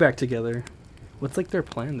crew back together. What's like their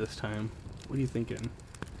plan this time? What are you thinking?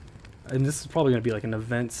 And this is probably gonna be like an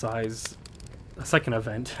event size, a second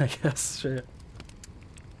event, I guess. Shit.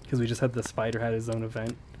 Because we just had the spider had his own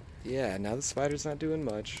event. Yeah, now the spider's not doing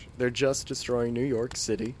much. They're just destroying New York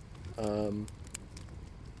City.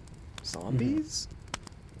 Zombies?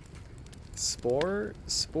 Spore?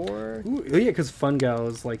 Ooh, oh yeah, because Fungal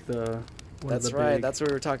is like the. one of That's the right, big- that's what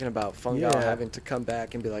we were talking about. Fungal Yeah. having to come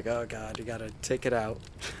back and be like, oh god, you gotta take it out.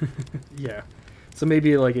 Yeah. So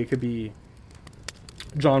maybe like it could be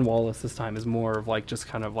John Wallace this time is more of like just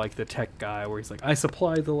kind of like the tech guy where he's like, I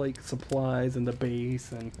supply the like supplies and the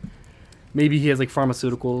base, and maybe he has like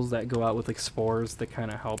pharmaceuticals that go out with like spores that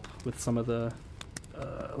kind of help with some of the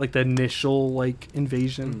like the initial like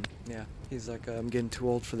invasion. Yeah, he's like, I'm getting too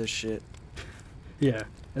old for this shit. Yeah.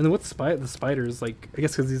 And then what's the spider is like, I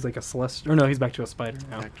guess because he's like a celestial, or no, he's back to a spider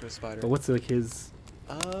now. Back to a spider. But what's like his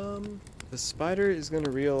The spider is gonna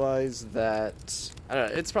realize that I don't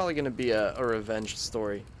know. It's probably gonna be a revenge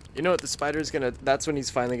story. You know what? The spider's gonna. That's when he's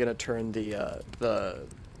finally gonna turn the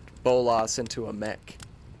Bolas into a mech.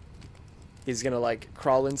 He's gonna like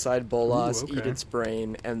crawl inside Bolas, Ooh, eat okay. its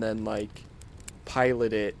brain, and then like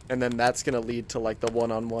pilot it, and then that's gonna lead to like the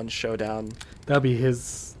one-on-one showdown. that'll be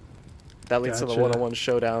his. That leads to the Gotcha. one-on-one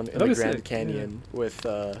showdown in That'd the be Grand sick, Canyon with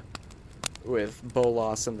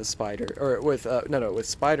Bolas and the spider, or with with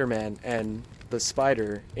Spider-Man and the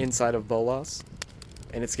spider inside of Bolas,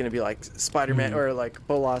 and it's gonna be like Spider-Man or like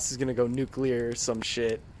Bolas is gonna go nuclear or some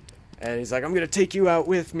shit, and he's like, I'm gonna take you out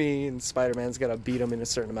with me, and Spider-Man's gotta beat him in a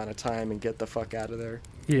certain amount of time and get the fuck out of there.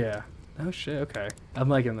 Yeah. Oh shit. Okay. I'm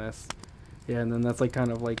liking this. Yeah, and then that's like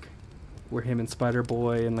kind of like where him and Spider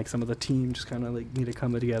Boy and like some of the team just kind of like need to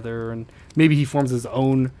come together, and maybe he forms his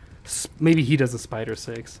own. Maybe he does a Spider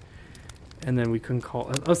Six, and then we can call.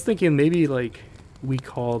 I was thinking maybe like we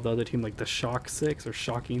call the other team like the Shock Six or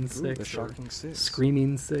Shocking Six, the or Shocking Six,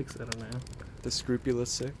 Screaming Six. I don't know. the Scrupulous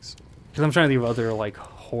Six, Because I'm trying to think of other like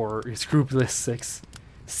horror Scrupulous Six,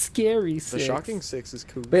 Scary the Six. Shocking Six is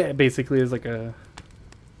cool. But yeah, basically, it's like a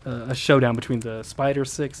showdown between the Spider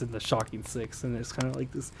Six and the Shocking Six, and it's kind of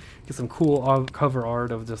like this. Get some cool cover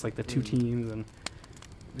art of just like the two teams, and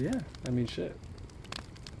yeah, I mean, shit.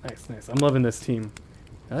 Nice. I'm loving this team.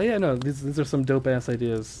 Oh yeah, no, these are some dope ass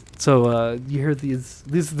ideas. So you hear these?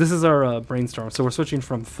 This is our brainstorm. So we're switching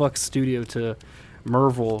from Flux Studio to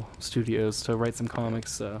Marvel Studios to write some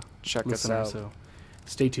comics. Check us listeners, out. So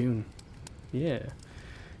stay tuned. Yeah,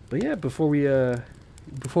 but yeah, before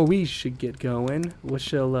we should get going, what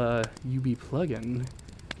shall you be plugging,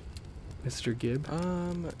 Mr. Gibb?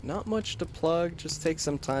 Not much to plug. Just take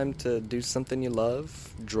some time to do something you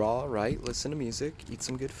love. Draw, write, listen to music, eat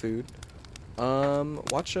some good food.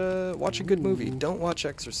 Watch a good movie. Ooh. Don't watch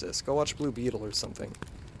Exorcist. Go watch Blue Beetle or something.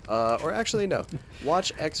 Or actually, no.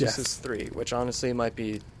 Watch Exorcist 3, which honestly might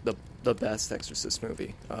be the best Exorcist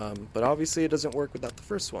movie. But obviously, it doesn't work without the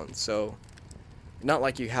first one. So, not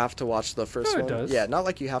like you have to watch the first one. It does. Yeah, not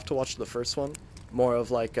like you have to watch the first one. More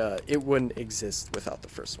of like it wouldn't exist without the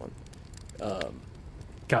first one.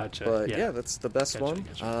 Gotcha. But yeah, that's the best one.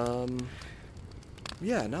 Gotcha.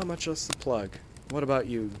 Yeah, not much else to plug. What about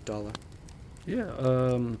you, Dala? Yeah,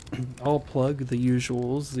 I'll plug the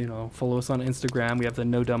usuals. Follow us on Instagram. We have the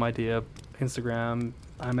No Dumb Idea Instagram.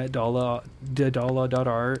 I'm at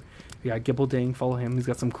Dala.art. We got Gibbledang. Follow him. He's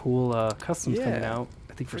got some cool customs coming out.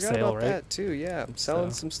 I think for Forgot sale, about right? that too. Yeah, I'm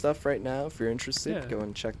selling some stuff right now. If you're interested, Yeah. go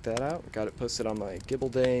and check that out. Got it posted on my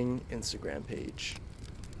Gibbledang Instagram page.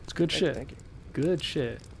 It's good shit. Thank you. Good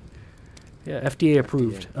shit. Yeah, FDA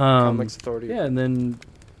approved. Comics Authority. Yeah, and then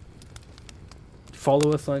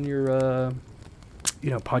follow us on your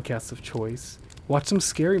podcasts of choice. Watch some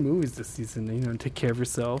scary movies this season. Take care of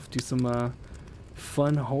yourself. Do some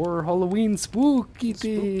fun horror Halloween spooky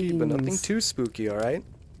things. But nothing too spooky. All right.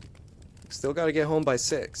 Still got to get home by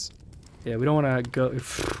 6. Yeah, we don't want to go.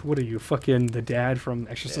 What are you, fucking the dad from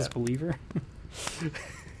Exorcist Believer?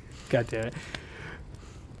 God damn it.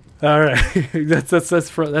 All right, that's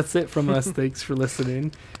it from us. Thanks for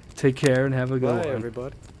listening. Take care and have a good one. Bye,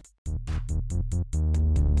 everybody.